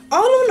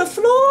 All on the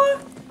floor.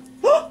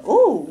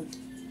 Ooh.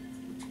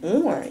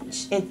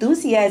 Orange.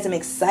 Enthusiasm,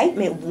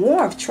 excitement,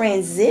 warmth,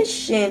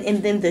 transition,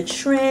 and then the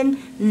Trinity.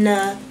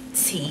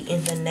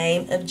 In the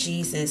name of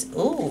Jesus.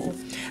 Ooh,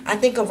 I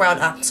think around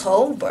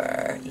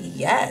October.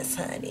 Yes,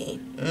 honey.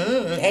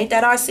 Ain't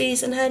that our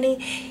season, honey?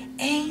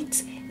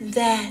 Ain't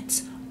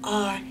that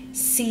our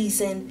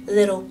season,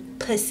 little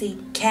pussy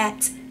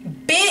cat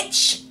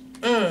bitch?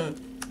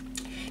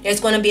 There's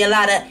going to be a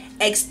lot of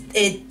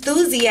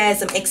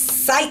enthusiasm,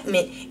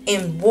 excitement,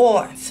 and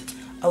warmth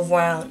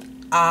around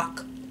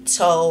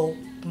October.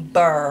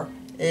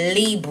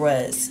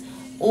 Libras.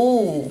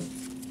 Ooh,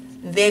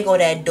 there go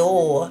that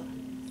door.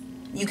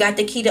 You got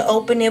the key to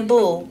open it,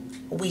 boo.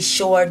 We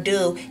sure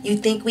do. You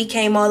think we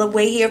came all the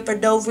way here for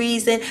no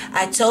reason?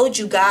 I told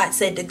you God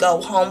said to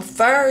go home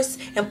first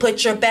and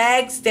put your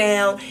bags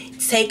down.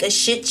 Take a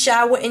shit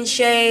shower and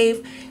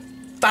shave.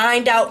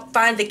 Find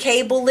the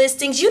cable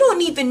listings. You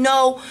don't even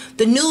know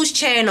the news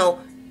channel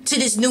to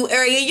this new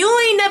area. You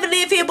ain't never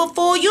lived here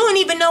before. You don't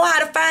even know how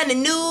to find the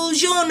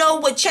news. You don't know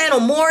what channel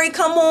Maury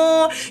come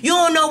on. You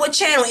don't know what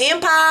channel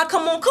Empire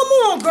come on. Come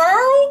on,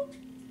 girl.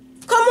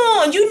 Come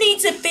on. You need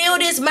to feel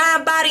this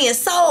mind, body, and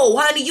soul.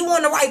 Honey, you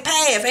on the right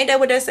path. Ain't that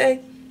what they say?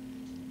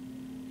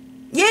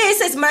 Yeah, it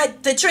says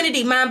the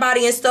Trinity, mind,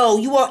 body, and soul.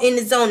 You are in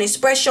the zone.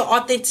 Express your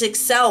authentic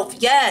self.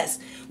 Yes.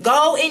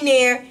 Go in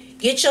there.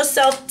 Get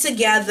yourself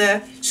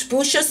together.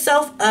 Spruce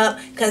yourself up.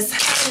 Because,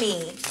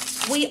 honey,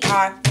 we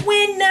are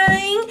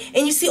winning.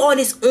 And you see all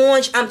this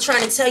orange. I'm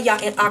trying to tell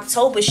y'all, in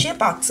October, shit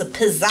about to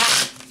pop.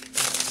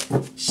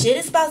 Shit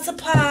is about to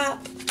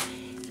pop.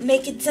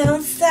 Make it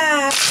down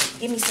south.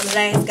 Give me some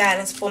last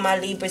guidance for my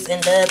Libras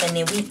in love, and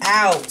then we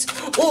out.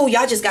 Ooh,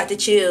 y'all just got the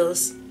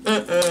chills.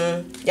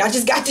 Y'all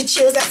just got the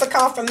chills. That's a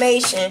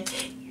confirmation.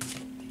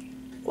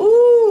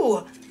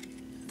 Ooh,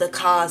 the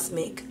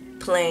cosmic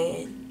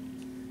plan.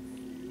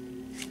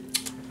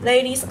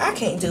 Ladies, I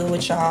can't do it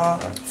with y'all.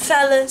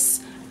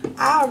 Fellas,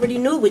 I already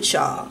knew with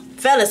y'all.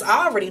 Fellas,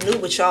 I already knew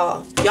with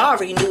y'all. Y'all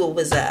already knew what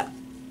was up.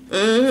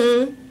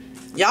 Y'all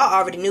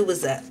already knew what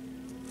was up.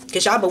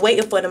 Because y'all been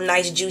waiting for them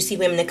nice, juicy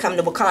women to come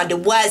to Wakanda.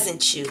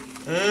 Wasn't you?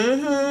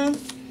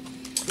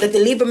 Look, the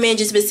Libra man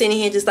just been sitting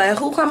here just like,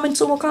 who coming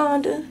to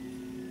Wakanda?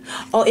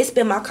 Oh, it's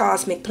been my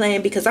cosmic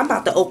plan because I'm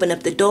about to open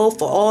up the door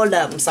for all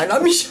of them. So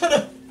let me shut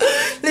up.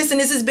 Listen,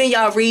 this has been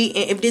y'all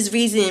reading. If this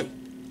reading...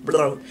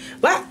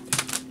 What?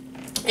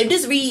 If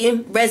this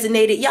reading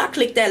resonated, y'all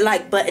click that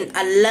like button.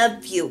 I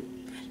love you.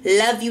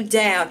 Love you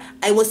down.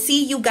 I will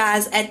see you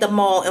guys at the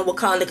mall in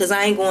Wakanda because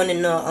I ain't going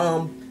in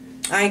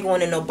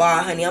no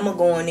bar, honey. I'm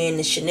going in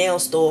the Chanel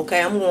store,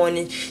 okay? I'm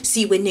going to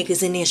see what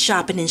niggas in there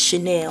shopping in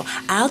Chanel.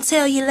 I'll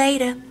tell you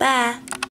later. Bye.